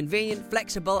designed to be convenient,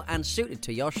 flexible, and suited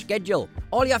to your schedule.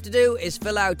 All you have to do is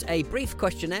fill out a brief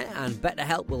questionnaire, and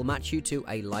BetterHelp will match you to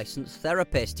a licensed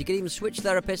therapist. You can even switch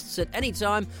therapists at any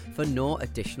time for no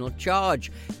additional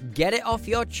charge. Get it off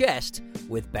your chest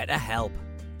with BetterHelp.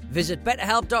 Visit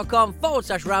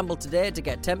betterhelp.com/ramble today to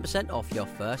get 10% off your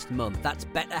first month. That's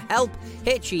BetterHelp,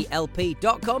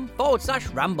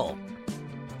 HELP.com/ramble.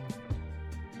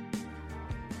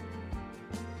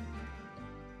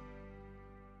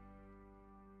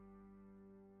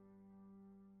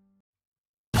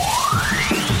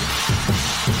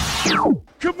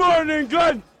 Good morning,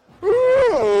 Glenn.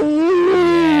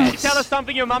 Yes. Tell us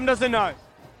something your mum doesn't know.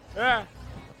 Yeah.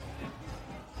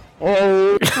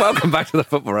 Welcome back to the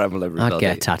Football Ramble, everybody. I'd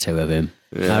get a tattoo of him.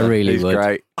 Yeah, I really he's would.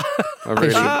 Great.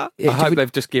 I hope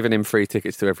they've just given him free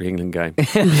tickets to every England game.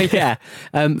 Yeah.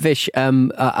 Vish,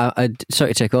 sorry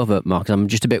to take over, Mark. I'm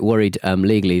just a bit worried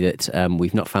legally that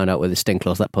we've not found out whether Sting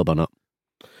closed that pub or not.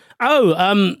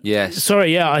 Oh, yes.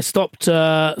 Sorry, yeah, I stopped.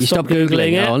 You stopped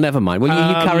googling it. Oh, never mind. Well,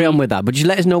 you carry on with that, but just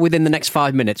let us know within the next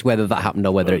 5 minutes whether that happened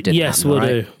or whether it didn't. Yes, happen, we'll right?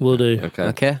 do. We'll do.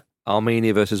 Okay.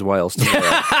 Armenia versus Wales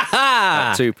tomorrow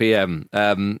at 2 p.m.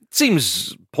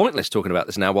 Seems pointless talking about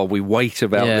this now while we wait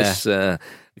about this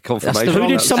confirmation. Who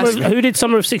did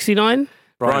Summer of '69?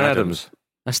 Bryan Adams.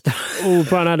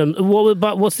 Bryan Adams.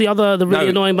 What's the other? The really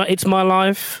annoying, but It's My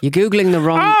Life. You're googling the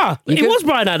wrong. It was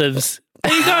Bryan Adams.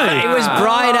 There you go. It was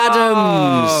Bryan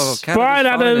Adams. Bryan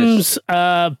Adams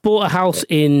bought a house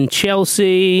in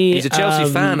Chelsea. He's a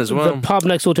Chelsea fan as well. The pub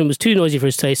next door to him was too noisy for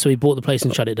his taste, so he bought the place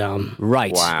and shut it down.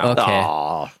 Right. Wow. Okay.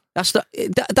 Aww.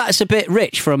 That's a bit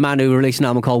rich for a man who released an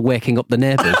album called Waking Up the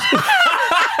Neighbours.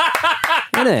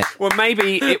 Isn't it? Well,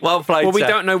 maybe well played. Well, we Seth.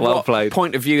 don't know what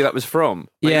point of view that was from.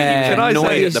 Maybe Yeah. he was Can I annoyed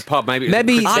say at the pub. Maybe it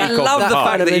was I love the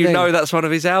fact that you know that's one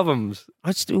of his albums.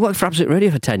 I worked for Absolute Radio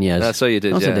for 10 years. That's what you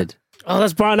did. That's yeah. I did. Oh,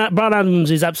 that's Bryan Adams'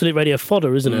 is Absolute Radio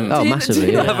fodder, isn't it? Oh, massively. Did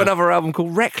he not Yeah. have another album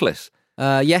called Reckless?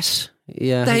 Yes.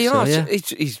 Yeah. There you are. Yeah.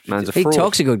 Man's a He fraud.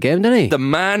 talks a good game, doesn't he? The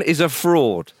man is a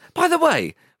fraud. By the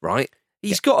way, right?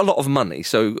 He's got a lot of money,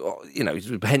 so,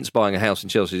 hence buying a house in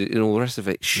Chelsea and all the rest of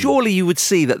it. Surely you would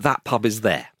see that pub is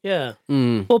there. Yeah.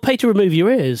 Or pay to remove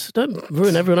your ears. Don't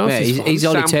ruin everyone else's fun. he's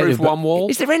only Soundproof taken one wall.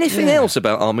 Is there anything else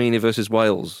about Armenia versus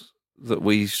Wales that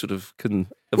we sort of can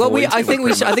avoid? Well, I think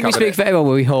we speak for everyone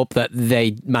when we hope that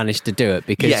they manage to do it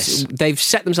because they've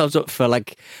set themselves up for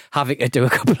having to do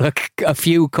a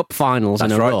few cup finals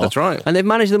in a row. That's right. And they've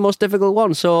managed the most difficult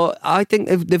one. So I think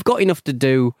they've got enough to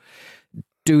do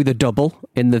the double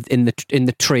in the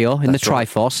trio, in the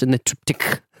Triforce, in the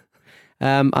triptych.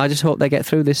 I just hope they get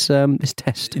through this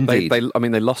test. Indeed. They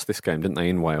lost this game, didn't they,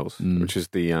 in Wales? Which is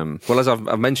the Well, as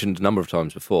I've mentioned a number of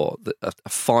times before, a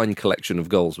fine collection of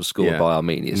goals was scored by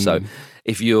Armenia. So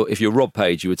if you're Rob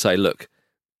Page, you would say, look,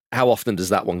 how often does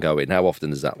that one go in? How often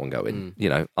does that one go in?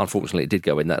 Unfortunately, it did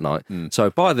go in that night. So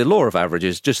by the law of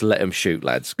averages, just let them shoot,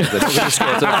 lads. Of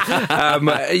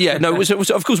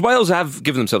course, Wales have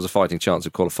given themselves a fighting chance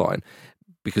of qualifying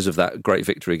because of that great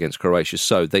victory against Croatia.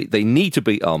 So they need to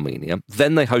beat Armenia.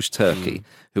 Then they host Turkey,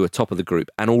 who are top of the group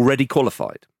and already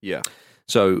qualified. Yeah.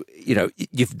 So,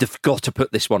 you've got to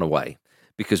put this one away.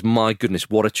 Because, my goodness,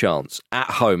 what a chance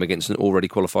at home against an already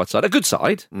qualified side. A good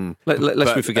side,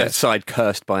 lest we forget. A side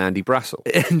cursed by Andy Brassel.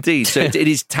 Indeed. So it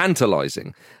is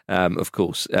tantalising, of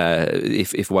course,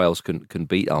 if Wales can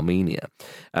beat Armenia.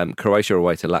 Croatia are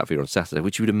away to Latvia on Saturday,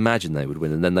 which you would imagine they would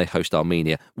win. And then they host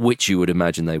Armenia, which you would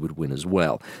imagine they would win as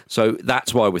well. So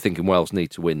that's why we're thinking Wales need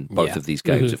to win both of these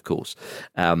games, of course.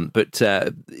 It's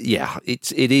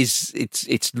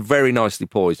very nicely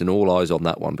poised and all eyes on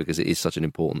that one because it is such an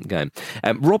important game.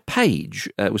 Rob Page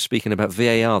was speaking about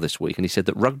VAR this week, and he said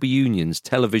that rugby union's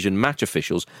television match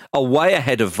officials are way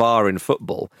ahead of VAR in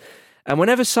football. And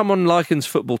whenever someone likens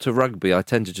football to rugby, I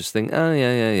tend to just think, oh,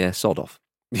 yeah, sod off.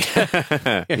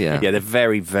 Yeah, they're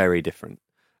very, very different.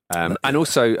 And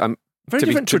also... very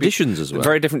different traditions as well.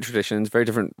 Very different traditions, very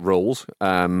different rules.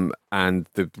 And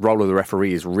the role of the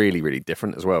referee is really, really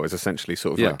different as well. It's essentially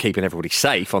sort of like keeping everybody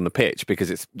safe on the pitch because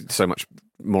it's so much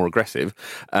more aggressive.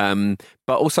 But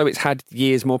also it's had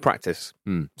years more practice.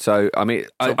 So, I mean,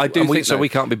 I do think... So we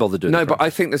can't be bothered doing No, but I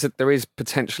think there is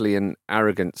potentially an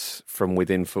arrogance from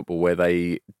within football where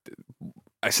they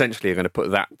essentially are going to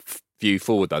put that view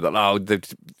forward, though, that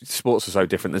the sports are so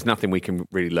different, there's nothing we can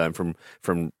really learn from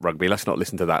rugby, let's not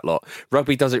listen to that lot.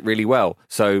 Rugby does it really well,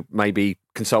 so maybe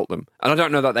consult them. And I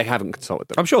don't know that they haven't consulted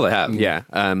them. I'm sure they have. Yeah,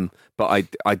 but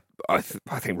I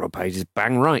think Rob Page is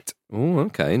bang right. Oh,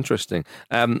 okay, interesting.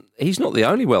 He's not the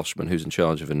only Welshman who's in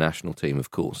charge of a national team, of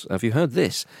course. Have you heard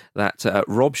this? That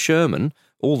Rob Sherman,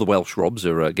 all the Welsh Robs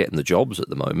are getting the jobs at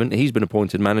the moment. He's been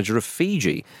appointed manager of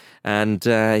Fiji, and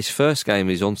his first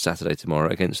game is on Saturday tomorrow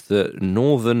against the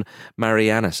Northern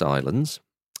Marianas Islands.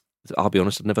 I'll be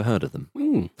honest, I've never heard of them.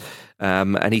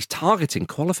 And he's targeting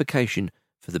qualification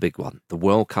for the big one, the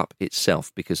World Cup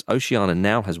itself, because Oceania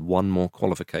now has one more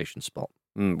qualification spot.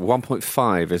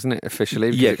 1.5, isn't it, officially?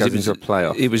 Yeah, it goes into a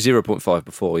playoff. It was 0.5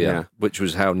 before, which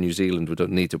was how New Zealand would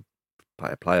need to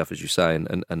play a playoff, as you say,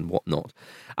 and whatnot.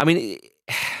 I mean,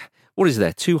 what is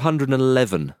there?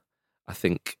 211, I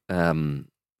think,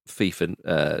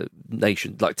 FIFA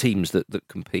nations, like teams that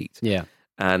compete. Yeah.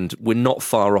 And we're not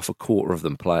far off a quarter of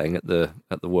them playing at the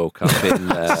World Cup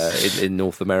in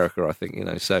North America, I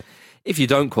think, So if you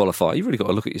don't qualify, you've really got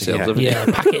to look at yourselves, haven't you? Yeah,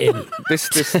 pack it in.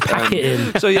 Pack it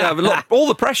in. So all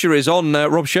the pressure is on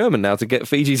Rob Sherman now to get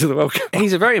Fiji to the World Cup.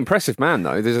 He's a very impressive man,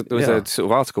 though. There was a sort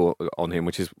of article on him,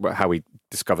 which is how he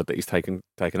discovered that he's taken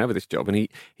over this job. And he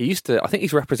used to, I think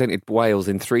he's represented Wales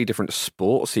in 3 different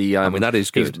sports. I mean, that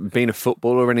is good. He's been a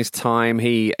footballer in his time.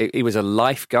 He was a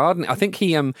lifeguard. And I think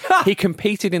he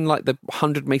competed in like the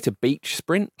 100-meter beach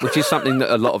sprint, which is something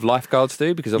that a lot of lifeguards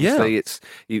do, because obviously it's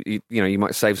you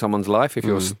might save someone's life if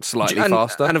you're slightly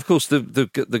faster. And of course,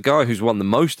 the guy who's won the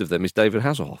most of them is David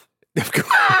Hasselhoff. Of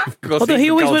course, he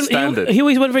always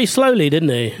went very slowly, didn't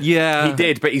he? Yeah, he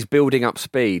did, but he's building up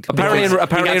speed. Apparently,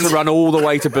 he had to run all the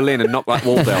way to Berlin and knock that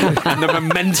wall down. And the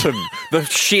momentum, the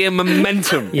sheer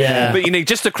momentum. Yeah, but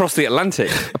just across the Atlantic.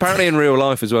 Apparently, in real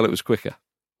life as well, it was quicker.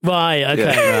 Right,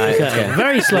 okay, okay.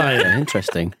 Very slow. Yeah,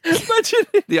 interesting. Imagine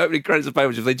the opening credits of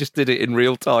Baywatch if they just did it in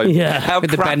real time. Yeah, how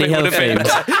with the crap Benny it Hill would have been.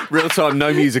 theme. Real time,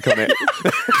 no music on it.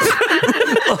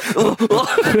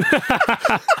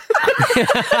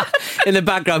 In the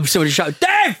background, somebody shout,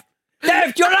 Dave!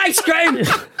 Dave, do you want ice cream?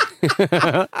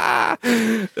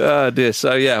 Oh dear.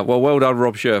 So well done,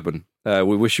 Rob Sherman.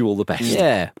 We wish you all the best.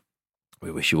 Yeah.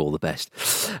 We wish you all the best.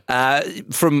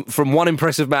 From one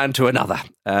impressive man to another,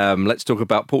 let's talk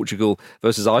about Portugal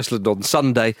versus Iceland on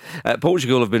Sunday.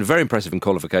 Portugal have been very impressive in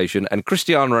qualification, and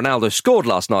Cristiano Ronaldo scored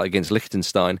last night against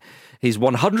Liechtenstein, his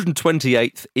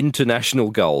 128th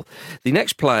international goal. The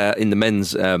next player in the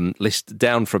men's list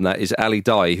down from that is Ali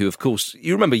Daei, who, of course,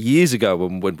 you remember years ago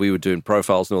when we were doing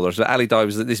profiles and all that, so Ali Daei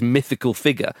was this mythical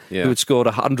figure who had scored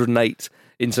 108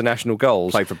 international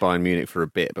goals. Played for Bayern Munich for a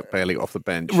bit, but barely got off the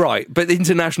bench. Right, but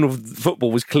international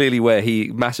football was clearly where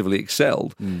he massively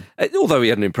excelled. Although he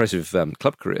had an impressive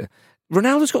club career.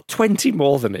 Ronaldo's got 20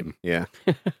 more than him. Yeah.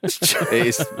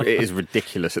 it is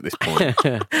ridiculous at this point.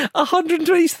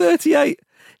 120, he's 38.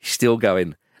 He's still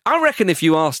going. I reckon if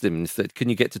you asked him, can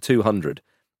you get to 200?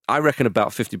 I reckon about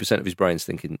 50% of his brain's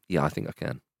thinking, yeah, I think I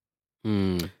can.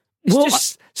 It's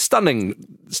just stunning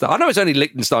stuff. I know it's only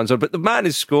Liechtenstein, but the man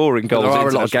is scoring goals. There are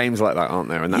a lot of games like that, aren't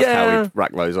there? And that's how we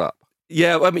rack those up.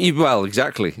 Yeah, I mean, well,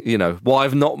 exactly. Why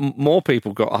have not more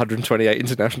people got 128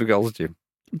 international goals, Jim?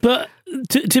 But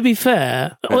to be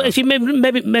fair, or actually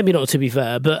maybe not to be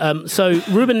fair, but so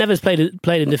Ruben Neves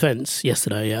played in defence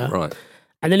yesterday, yeah, right.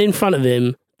 And then in front of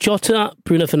him, Jota,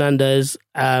 Bruno Fernandes,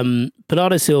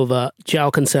 Bernardo Silva,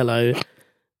 João Cancelo,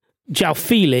 João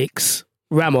Felix,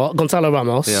 Gonzalo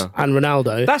Ramos, and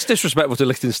Ronaldo. That's disrespectful to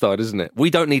Liechtenstein, isn't it? We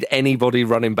don't need anybody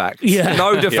running back. Yeah.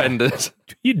 No defenders.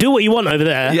 You do what you want over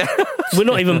there. Yeah. We're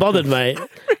not even bothered, mate.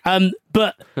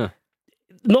 But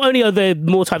not only are there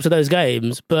more types of those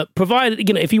games, but provided,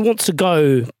 if he wants to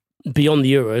go beyond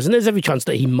the Euros, and there's every chance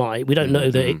that he might, we don't know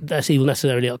that he will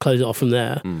necessarily close it off from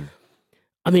there.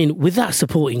 I mean, with that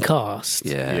supporting cast,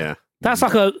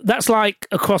 That's like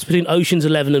a cross between Ocean's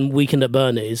 11 and Weekend at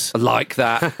Bernie's. I like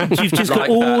that. You've just got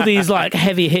all these like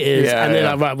heavy hitters, and they're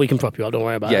like, right, we can prop you up. Don't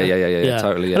worry about it. Yeah,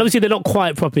 totally. Yeah. And obviously, they're not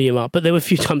quite propping him up, but there were a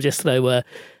few times yesterday where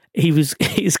he's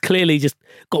clearly just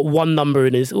got one number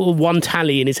or one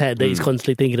tally in his head that he's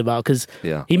constantly thinking about because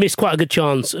he missed quite a good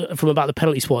chance from about the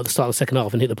penalty spot at the start of the second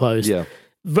half and hit the post. Yeah,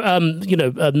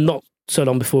 not so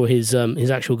long before his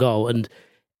actual goal, and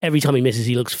every time he misses,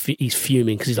 he's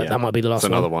fuming because he's like, that might be the last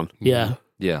one. Another one. Yeah.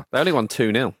 Yeah. They only won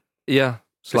 2-0. Yeah.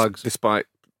 Slugs. Despite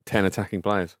 10 attacking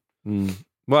players.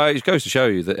 Well, it goes to show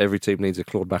you that every team needs a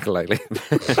Claude Makélélé.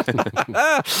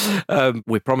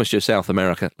 We promised you South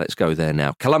America. Let's go there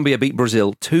now. Colombia beat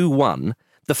Brazil 2-1.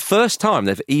 The first time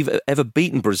they've ever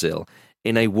beaten Brazil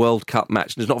in a World Cup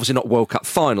match. There's obviously not World Cup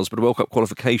finals, but a World Cup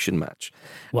qualification match.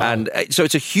 Wow. And so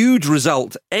it's a huge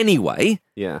result anyway.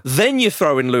 Yeah. Then you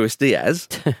throw in Luis Diaz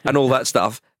and all that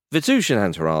stuff. Vitushin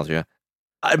Antarazja.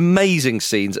 Amazing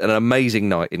scenes and an amazing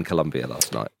night in Colombia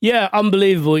last night. Yeah,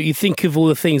 unbelievable. You think of all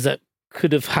the things that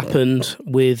could have happened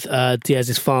with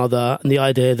Diaz's father and the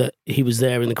idea that he was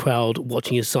there in the crowd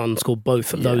watching his son score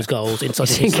both of those goals in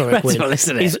such a historic win.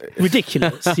 Isn't it? It's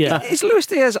ridiculous. Yeah. Is Luis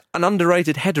Diaz an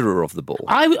underrated headerer of the ball?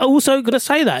 I'm also going to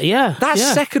say that, yeah. That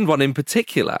second one in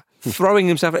particular, throwing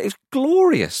himself, it's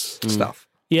glorious stuff.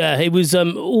 Yeah, it was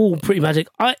all pretty magic.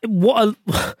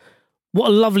 What a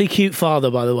lovely, cute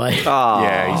father, by the way.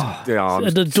 Yeah,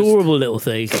 he's an adorable little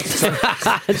thing.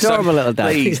 Adorable little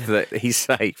dad. Pleased that he's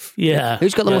safe. Yeah.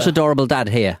 Who's got the most adorable dad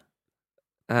here?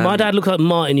 My dad looks like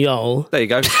Martin Yole. There you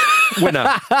go.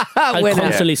 Winner. And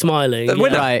constantly smiling.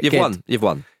 Winner. Right, You've good. won. You've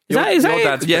won. Is Your that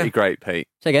dad's it? pretty great, Pete.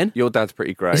 Say again? Your dad's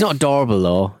pretty great. He's not adorable,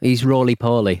 though. He's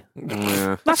roly-poly.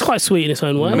 Yeah. That's quite sweet in its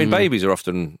own way. I mean, babies are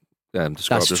often described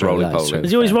That's as true, roly-poly.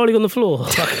 Is he always rolling on the floor?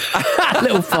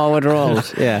 Little forward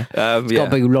rolls. Yeah. It's got a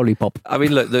big lollipop. I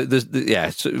mean, look,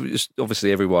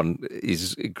 obviously everyone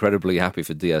is incredibly happy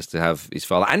for Diaz to have his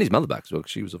father and his mother back as well,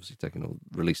 because she was obviously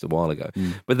released a while ago.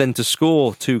 But then to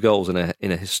score 2 goals in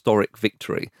a historic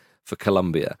victory for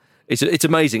Colombia, it's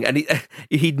amazing. And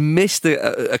he'd missed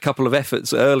a couple of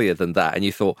efforts earlier than that, and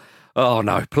you thought, oh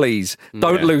no, please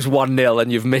don't lose 1-0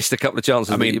 and you've missed a couple of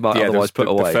chances that you might otherwise put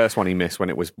away. The first one he missed when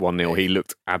it was 1-0, he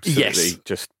looked absolutely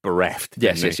just bereft.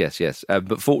 Yes.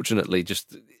 But fortunately,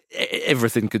 just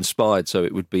everything conspired so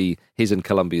it would be his and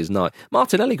Colombia's night.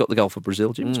 Martinelli got the goal for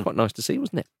Brazil, Jim. It was quite nice to see,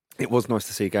 wasn't it? It was nice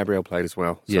to see Gabriel played as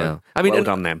well. So Yeah. I mean, well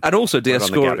done them. And also Diaz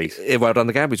scoring. Well Well done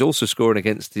the Gabbies. Also scoring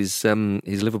against his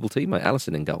Liverpool teammate,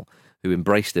 Alisson, in goal, who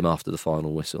embraced him after the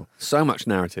final whistle. So much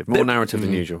narrative, more narrative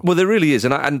than usual. Well, there really is,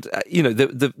 and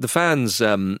the fans.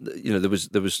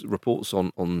 There was reports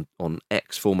on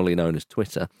X, formerly known as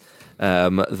Twitter,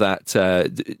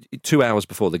 that 2 hours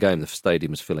before the game, the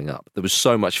stadium was filling up. There was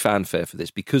so much fanfare for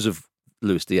this because of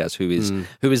Luis Diaz, who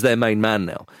is their main man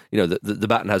now. You know, the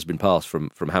baton has been passed from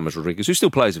James Rodriguez, who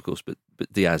still plays, of course, but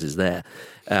Diaz is there.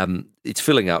 It's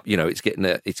filling up. You know, it's getting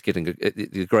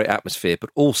a great atmosphere,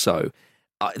 but also.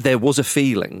 There was a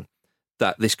feeling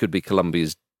that this could be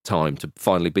Colombia's time to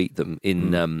finally beat them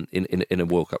in a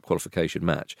World Cup qualification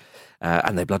match,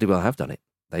 and they bloody well have done it.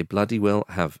 They bloody well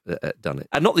have done it.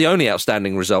 And not the only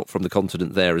outstanding result from the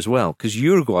continent there as well, because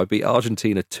Uruguay beat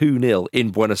Argentina 2-0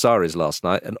 in Buenos Aires last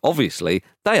night, and obviously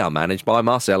they are managed by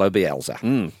Marcelo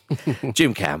Bielsa.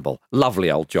 Jim Campbell,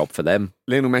 lovely old job for them.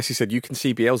 Lionel Messi said you can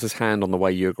see Bielsa's hand on the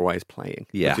way Uruguay is playing,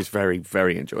 which is very,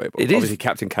 very enjoyable. It is. Obviously,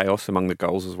 Captain Chaos among the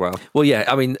goals as well. Well, yeah,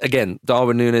 I mean, again,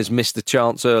 Darwin Núñez missed a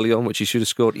chance early on, which he should have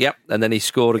scored. Yep, and then he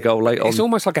scored a goal late on. It's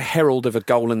almost like a herald of a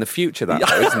goal in the future, that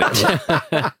though,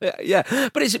 isn't it? Yeah,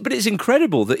 but it's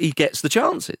incredible that he gets the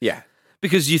chances. Yeah.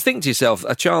 Because you think to yourself,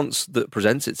 a chance that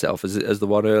presents itself as the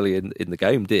one early in the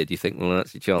game did, you think, well,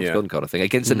 that's your chance gone kind of thing,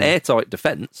 against an airtight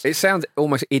defence. It sounds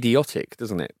almost idiotic,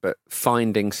 doesn't it? But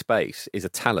finding space is a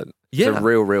talent. Yeah. It's a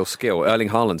real skill. Erling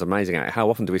Haaland's amazing at it. How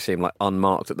often do we see him like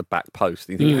unmarked at the back post?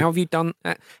 You think, how have you done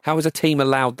that? How has a team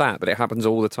allowed that? But it happens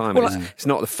all the time. Well, it's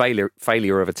not the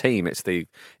failure of a team. It's the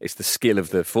skill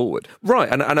of the forward. Right,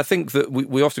 and I think that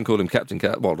we often call him Captain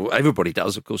Cat. Well, everybody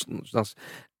does, of course.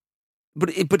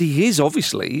 But he is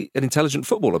obviously an intelligent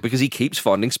footballer because he keeps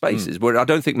finding spaces where I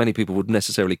don't think many people would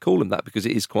necessarily call him that because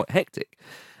it is quite hectic.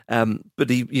 But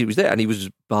he was there, and he was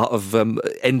part of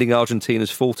ending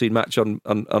Argentina's 14-match his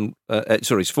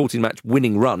 14-match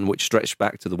winning run, which stretched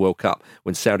back to the World Cup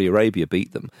when Saudi Arabia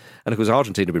beat them. And of course,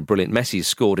 Argentina have been brilliant. Messi has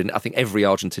scored in I think every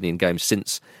Argentinian game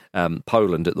since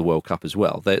Poland at the World Cup as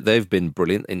well. They've been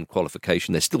brilliant in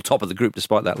qualification. They're still top of the group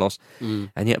despite that loss.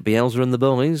 And yet Bielsa and the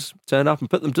boys turned up and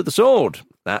put them to the sword.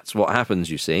 That's what happens,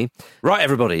 you see. Right,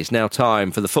 everybody, it's now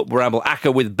time for the Football Ramble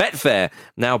ACCA with Betfair.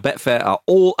 Now, Betfair are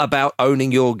all about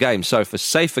owning your game. So for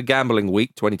Safer Gambling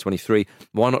Week 2023,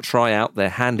 why not try out their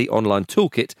handy online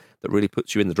toolkit that really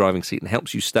puts you in the driving seat and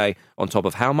helps you stay on top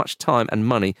of how much time and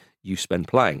money you spend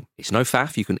playing. It's no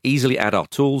faff. You can easily add our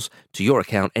tools to your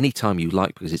account anytime you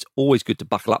like, because it's always good to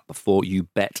buckle up before you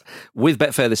bet. With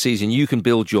Betfair this season, you can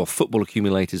build your football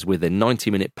accumulators with their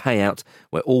 90-minute payout,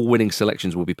 where all winning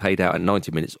selections will be paid out at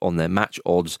 90 minutes on their match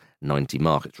odds 90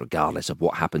 markets, regardless of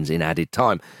what happens in added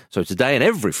time. So today and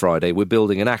every Friday, we're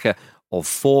building an ACCA of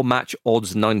 4 match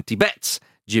odds 90 bets.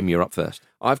 Jim, you're up first.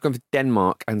 I've gone for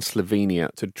Denmark and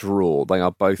Slovenia to draw. They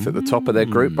are both at the top of their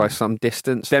group by some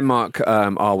distance. Denmark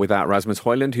are without Rasmus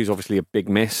Højlund, who's obviously a big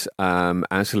miss, and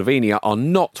Slovenia are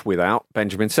not without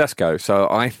Benjamin Sesko. So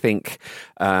I think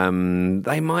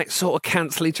they might sort of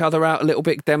cancel each other out a little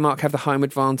bit. Denmark have the home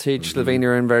advantage. Slovenia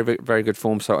are in very, very good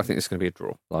form, so I think it's going to be a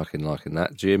draw. Liking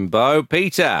that, Jimbo.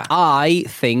 Peter? I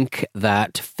think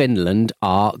that Finland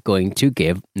are going to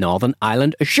give Northern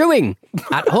Ireland a shoeing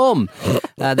at home.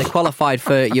 They qualified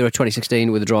for Euro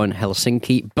 2016 with a draw in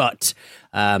Helsinki, but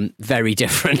very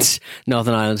different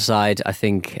Northern Ireland side. I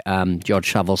think George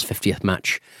Saville's 50th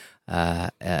match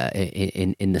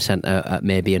in the centre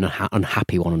may be an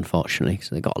unhappy one, unfortunately,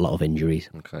 so they got a lot of injuries.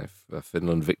 Okay,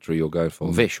 Finland victory you're going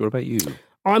for. Vish, what about you?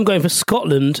 I'm going for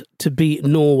Scotland to beat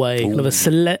Norway. Kind of a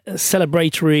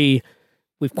celebratory.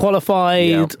 We've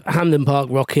qualified, Hampden Park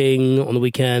rocking on the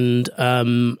weekend.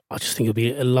 I just think it'll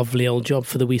be a lovely old job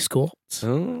for the wee Scots.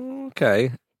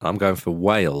 Okay. I'm going for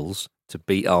Wales to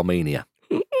beat Armenia.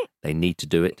 They need to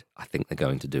do it. I think they're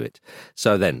going to do it.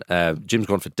 So then, Jim's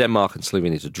gone for Denmark and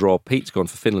Slovenia to draw. Pete's gone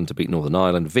for Finland to beat Northern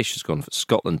Ireland. Vish has gone for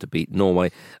Scotland to beat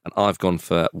Norway. And I've gone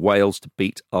for Wales to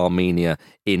beat Armenia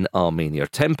in Armenia. A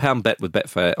 £10 bet with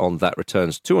Betfair on that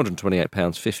returns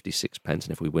 £228.56. And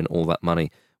if we win all that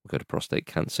money, we'll go to Prostate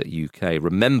Cancer UK.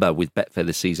 Remember, with Betfair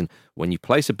this season, when you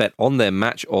place a bet on their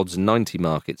match odds 90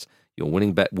 markets, your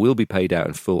winning bet will be paid out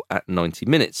in full at 90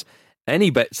 minutes. Any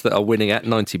bets that are winning at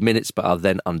 90 minutes but are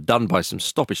then undone by some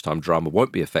stoppage time drama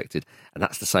won't be affected, and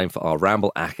that's the same for our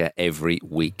Ramble ACCA every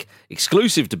week.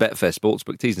 Exclusive to Betfair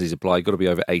Sportsbook, T's and C's apply. You've got to be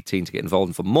over 18 to get involved,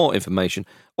 and for more information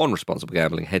on responsible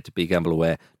gambling, head to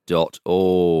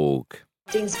begambleaware.org.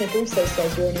 Dean Smith also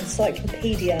says you're an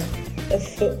encyclopedia of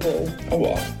football. A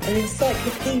what? An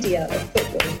encyclopedia of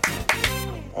football.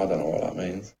 I don't know what that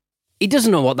means. He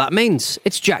doesn't know what that means.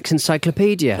 It's Jack's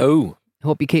Encyclopedia. Oh.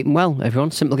 Hope you're keeping well,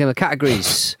 everyone. Simple game of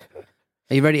categories.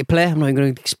 Are you ready to play? I'm not even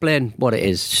going to explain what it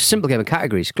is. Just simple game of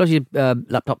categories. Close your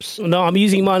laptops. No, I'm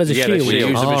using mine as a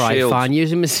shield. All right, fine. Use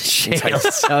them as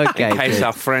shields. Okay. In case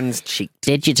our friends cheat.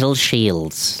 Digital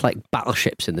shields. It's like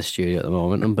battleships in the studio at the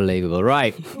moment. Unbelievable.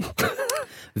 Right.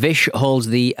 Vish holds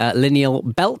the lineal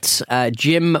belt.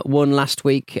 Jim won last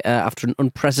week after an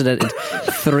unprecedented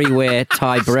three-way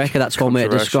tiebreaker. That's one way to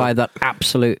describe that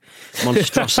absolute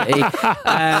monstrosity.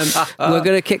 We're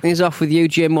going to kick things off with you,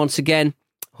 Jim, once again.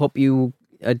 Hope you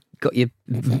got your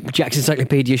Jack's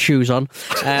Encyclopedia shoes on.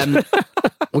 We're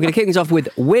going to kick things off with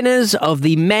winners of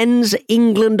the Men's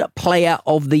England Player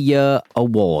of the Year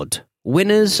Award.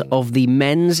 Winners of the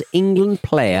Men's England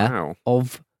Player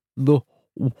of the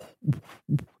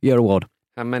Year Award.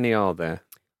 How many are there?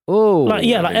 Oh, like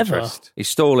ever. He's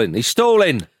stalling. It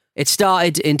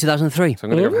started in 2003. So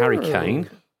I'm going to go Harry Kane.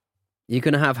 You're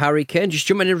going to have Harry Kane. Just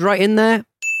jumping right in there.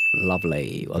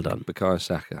 Lovely. Well done. Bukayo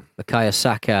Saka. Bukayo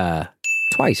Saka.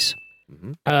 Twice.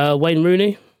 Wayne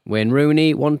Rooney. Wayne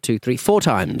Rooney. 1, 2, 3, 4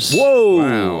 times.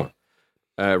 Whoa.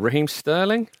 Wow. Raheem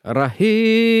Sterling.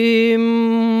 Raheem.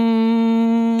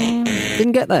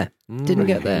 Didn't get there.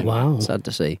 Wow. Sad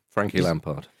to see. Frankie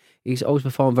Lampard. He's always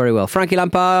performed very well. Frankie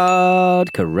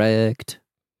Lampard. Correct.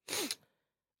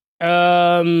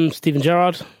 Steven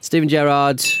Gerrard. Steven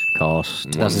Gerrard. Of course.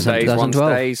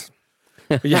 2012. Stays.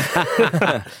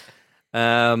 Yeah.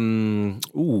 Hello.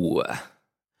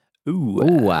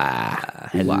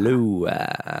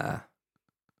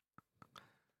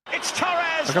 It's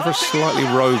Torres. I go for a slightly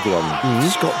rogue one.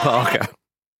 Scott Parker.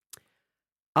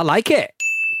 I like it.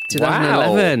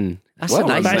 2011. That's a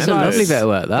nice. That's a lovely bit of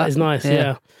work. That is nice.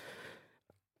 Yeah.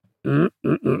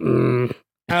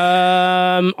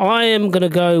 I am going to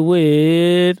go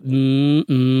with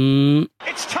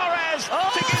It's Torres.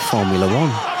 Formula One.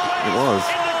 It was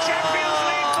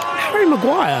Harry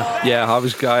Maguire. Yeah, I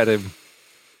was guiding him.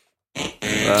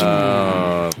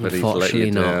 But he's let you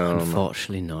down.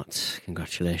 Unfortunately not.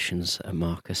 Congratulations,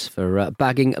 Marcus, for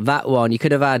bagging that one. You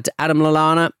could have had Adam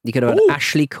Lallana. You could have had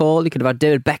Ashley Cole. You could have had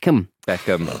David Beckham.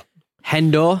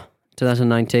 Hendo,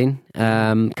 2019.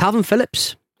 Calvin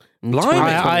Phillips.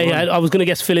 I was going to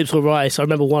guess Phillips or Rice. I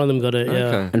remember one of them got it.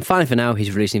 Yeah. And finally, for now,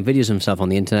 he's releasing videos of himself on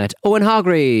the internet. Owen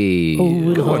Hargreaves.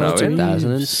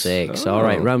 2006. All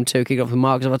right, round 2. Kick off with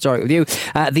Marcus, if that's all right with you.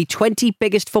 The 20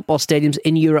 biggest football stadiums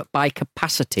in Europe by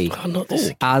capacity,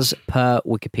 as per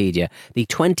Wikipedia. The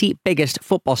 20 biggest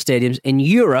football stadiums in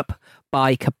Europe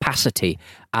by capacity,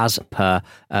 as per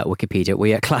Wikipedia.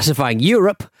 We are classifying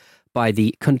Europe by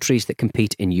the countries that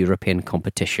compete in European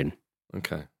competition.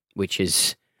 Okay. Which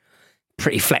is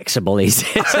pretty flexible these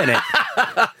days, isn't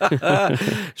it?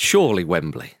 Surely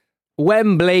Wembley.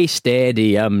 Wembley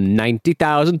Stadium,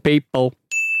 90,000 people.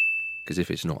 Because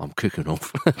if it's not, I'm kicking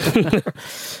off.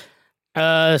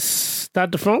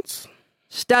 Stade de France?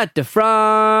 Stade de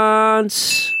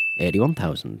France,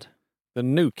 81,000. The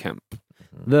Nou Camp.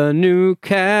 The Nou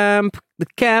Camp. The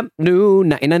Camp Nou,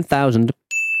 99,000.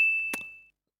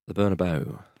 The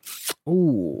Bernabeu.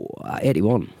 Ooh,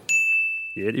 81.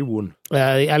 81. The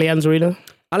Allianz Arena?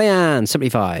 Allianz,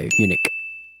 75. Munich.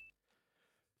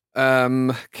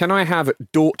 Can I have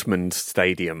Dortmund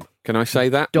Stadium? Can I say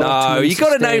that? No, you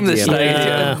got to name the stadium.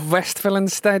 Yeah.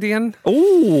 Westfalenstadion.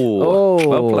 Oh,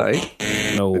 well played.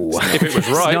 No, if it was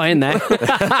right, it's not in there.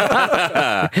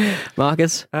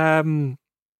 Marcus,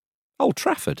 Old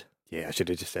Trafford. Yeah, I should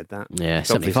have just said that. Yeah,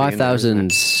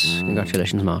 75,000.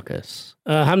 Congratulations, Marcus.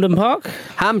 Hampden Park?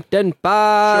 Hampden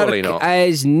Park Surely not.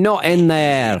 Is not in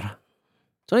there.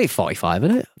 It's only 45,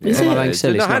 isn't it? Is it? It's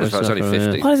only 50.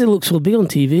 Why does it look so big on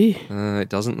TV? It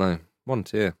doesn't, though. One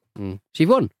tier. So you've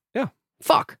won? Yeah.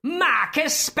 Fuck.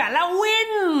 Marcus Speller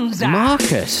wins!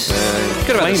 Marcus.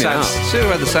 Could have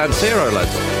had the San Siro,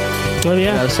 lads. Oh,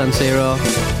 yeah. San Siro.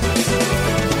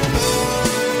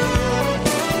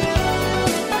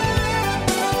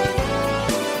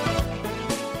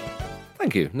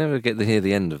 Thank you. Never get to hear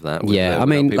the end of that. I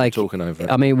mean, like, talking over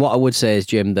it. I mean, what I would say is,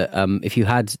 Jim, that if you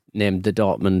had named the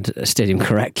Dortmund Stadium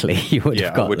correctly, you would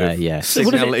have got there. Yeah,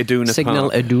 Signal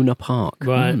Iduna Park.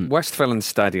 Right.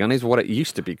 Westfalenstadion is what it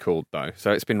used to be called, though,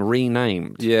 so it's been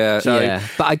renamed. Yeah. So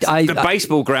but the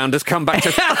baseball ground has come back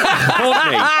to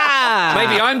haunt me.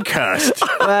 Maybe I'm cursed.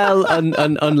 Well,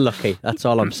 unlucky. That's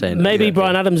all I'm saying. Maybe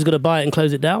Brian Adams is going to buy it and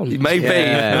close it down. Maybe.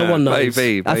 No one knows.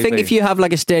 Maybe. I think if you have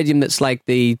like a stadium that's like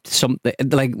the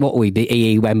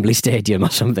EE Wembley Stadium or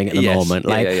something at the moment.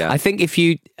 Like, I think if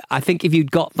you'd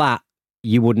got that,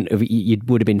 you would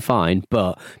have been fine.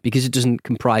 But because it doesn't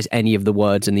comprise any of the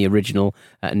words in the original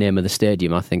name of the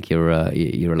stadium, I think you're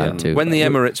allowed to. When the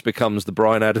Emirates becomes the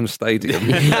Bryan Adams Stadium,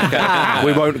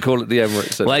 we won't call it the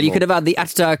Emirates anymore. Well, you could have had the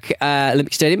Ataturk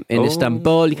Olympic Stadium in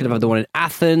Istanbul. You could have had the one in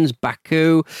Athens,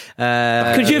 Baku.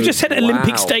 Could you have just said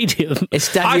Olympic Stadium?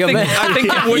 Stadium. I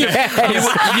think it would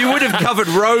have, you would have covered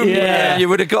Rome. Yeah. You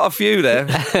would have got a few there.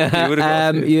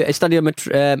 Estadio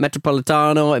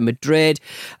Metropolitano in Madrid.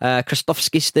 Krastovsky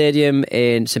Stadium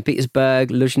in St.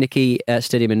 Petersburg, Luzhniki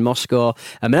Stadium in Moscow,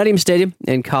 Millennium Stadium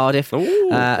in Cardiff,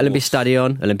 Olympic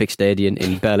Stadion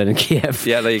in Berlin and Kiev.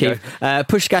 Yeah, there you go.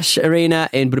 Puskás Arena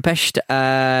in Budapest,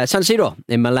 San Siro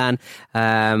in Milan.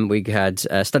 We had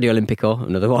Stadio Olimpico,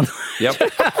 another one. Yep.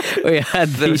 We had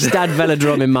the Stade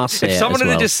Velodrome in Marseille. If someone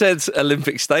had just said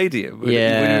Olympic Stadium,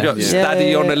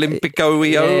 Stadion Olimpico,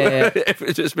 if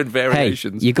it's just been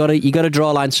variations. Hey, you got to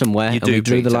draw a line somewhere, and we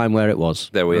drew the line where it was.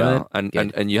 There we are.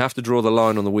 And you have to draw the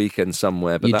line on the weekend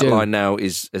somewhere, but that line now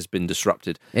has been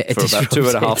disrupted for about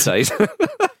 2.5 days.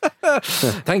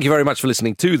 Thank you very much for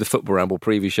listening to the Football Ramble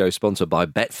preview show, sponsored by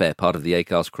Betfair, part of the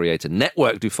Acast Creator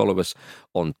Network. Do follow us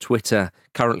on Twitter,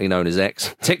 currently known as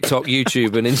X, TikTok,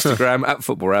 YouTube and Instagram at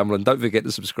Football Ramble. And don't forget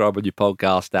to subscribe on your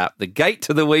podcast app. The gate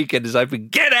to the weekend is open.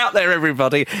 Get out there,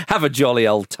 everybody. Have a jolly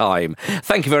old time.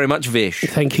 Thank you very much, Vish.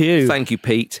 Thank you. Thank you,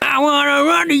 Pete. I want to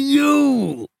run to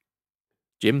you.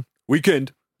 Jim.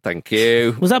 Weekend. Thank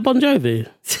you. Was that Bon Jovi?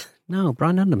 No,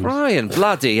 Brian Adams. Brian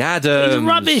bloody Adams. He's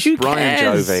rubbish. Who Brian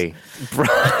cares? Jovi.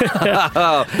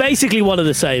 Basically one of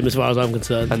the same as far as I'm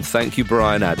concerned. And thank you,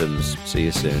 Brian Adams. See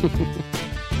you soon.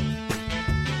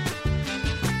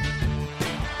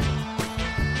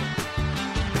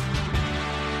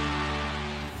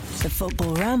 The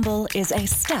Football Ramble is a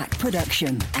Stack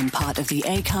production and part of the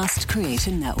Acast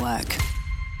Creator Network.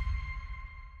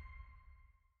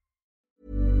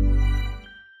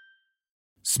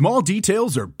 Small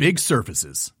details are big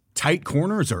surfaces. Tight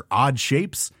corners are odd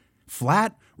shapes.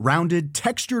 Flat, rounded,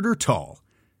 textured, or tall.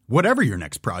 Whatever your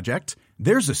next project,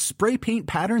 there's a spray paint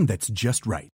pattern that's just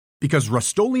right. Because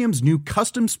Rust-Oleum's new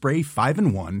Custom Spray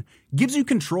 5-in-1 gives you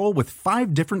control with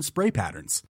 5 different spray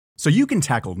patterns. so you can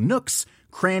tackle nooks,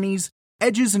 crannies,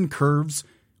 edges, and curves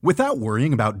without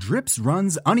worrying about drips,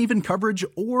 runs, uneven coverage,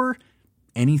 or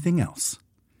anything else.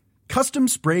 Custom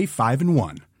Spray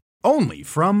 5-in-1, only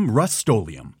from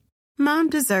Rust-Oleum. Mom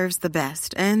deserves the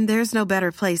best, and there's no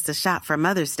better place to shop for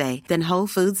Mother's Day than Whole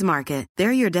Foods Market.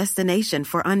 They're your destination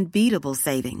for unbeatable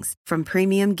savings, from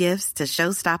premium gifts to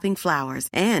show-stopping flowers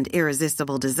and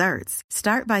irresistible desserts.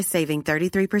 Start by saving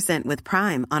 33% with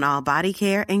Prime on all body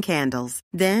care and candles.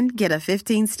 Then get a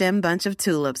 15-stem bunch of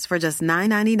tulips for just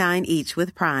 $9.99 each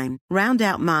with Prime. Round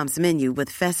out Mom's menu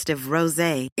with festive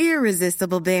rosé,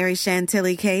 irresistible berry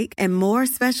chantilly cake, and more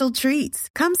special treats.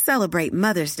 Come celebrate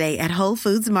Mother's Day at Whole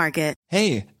Foods Market.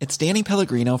 Hey, it's Danny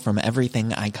Pellegrino from Everything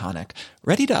Iconic.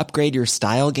 Ready to upgrade your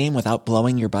style game without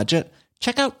blowing your budget?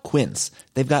 Check out Quince.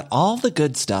 They've got all the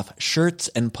good stuff, shirts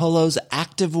and polos,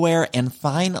 activewear, and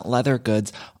fine leather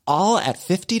goods, all at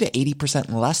 50 to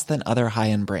 80% less than other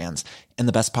high-end brands. And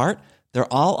the best part?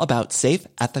 They're all about safe,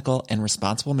 ethical, and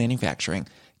responsible manufacturing.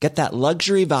 Get that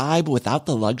luxury vibe without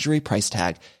the luxury price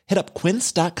tag. Hit up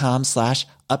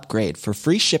quince.com/upgrade for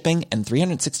free shipping and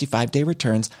 365-day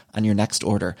returns on your next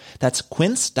order. That's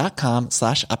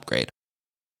quince.com/upgrade.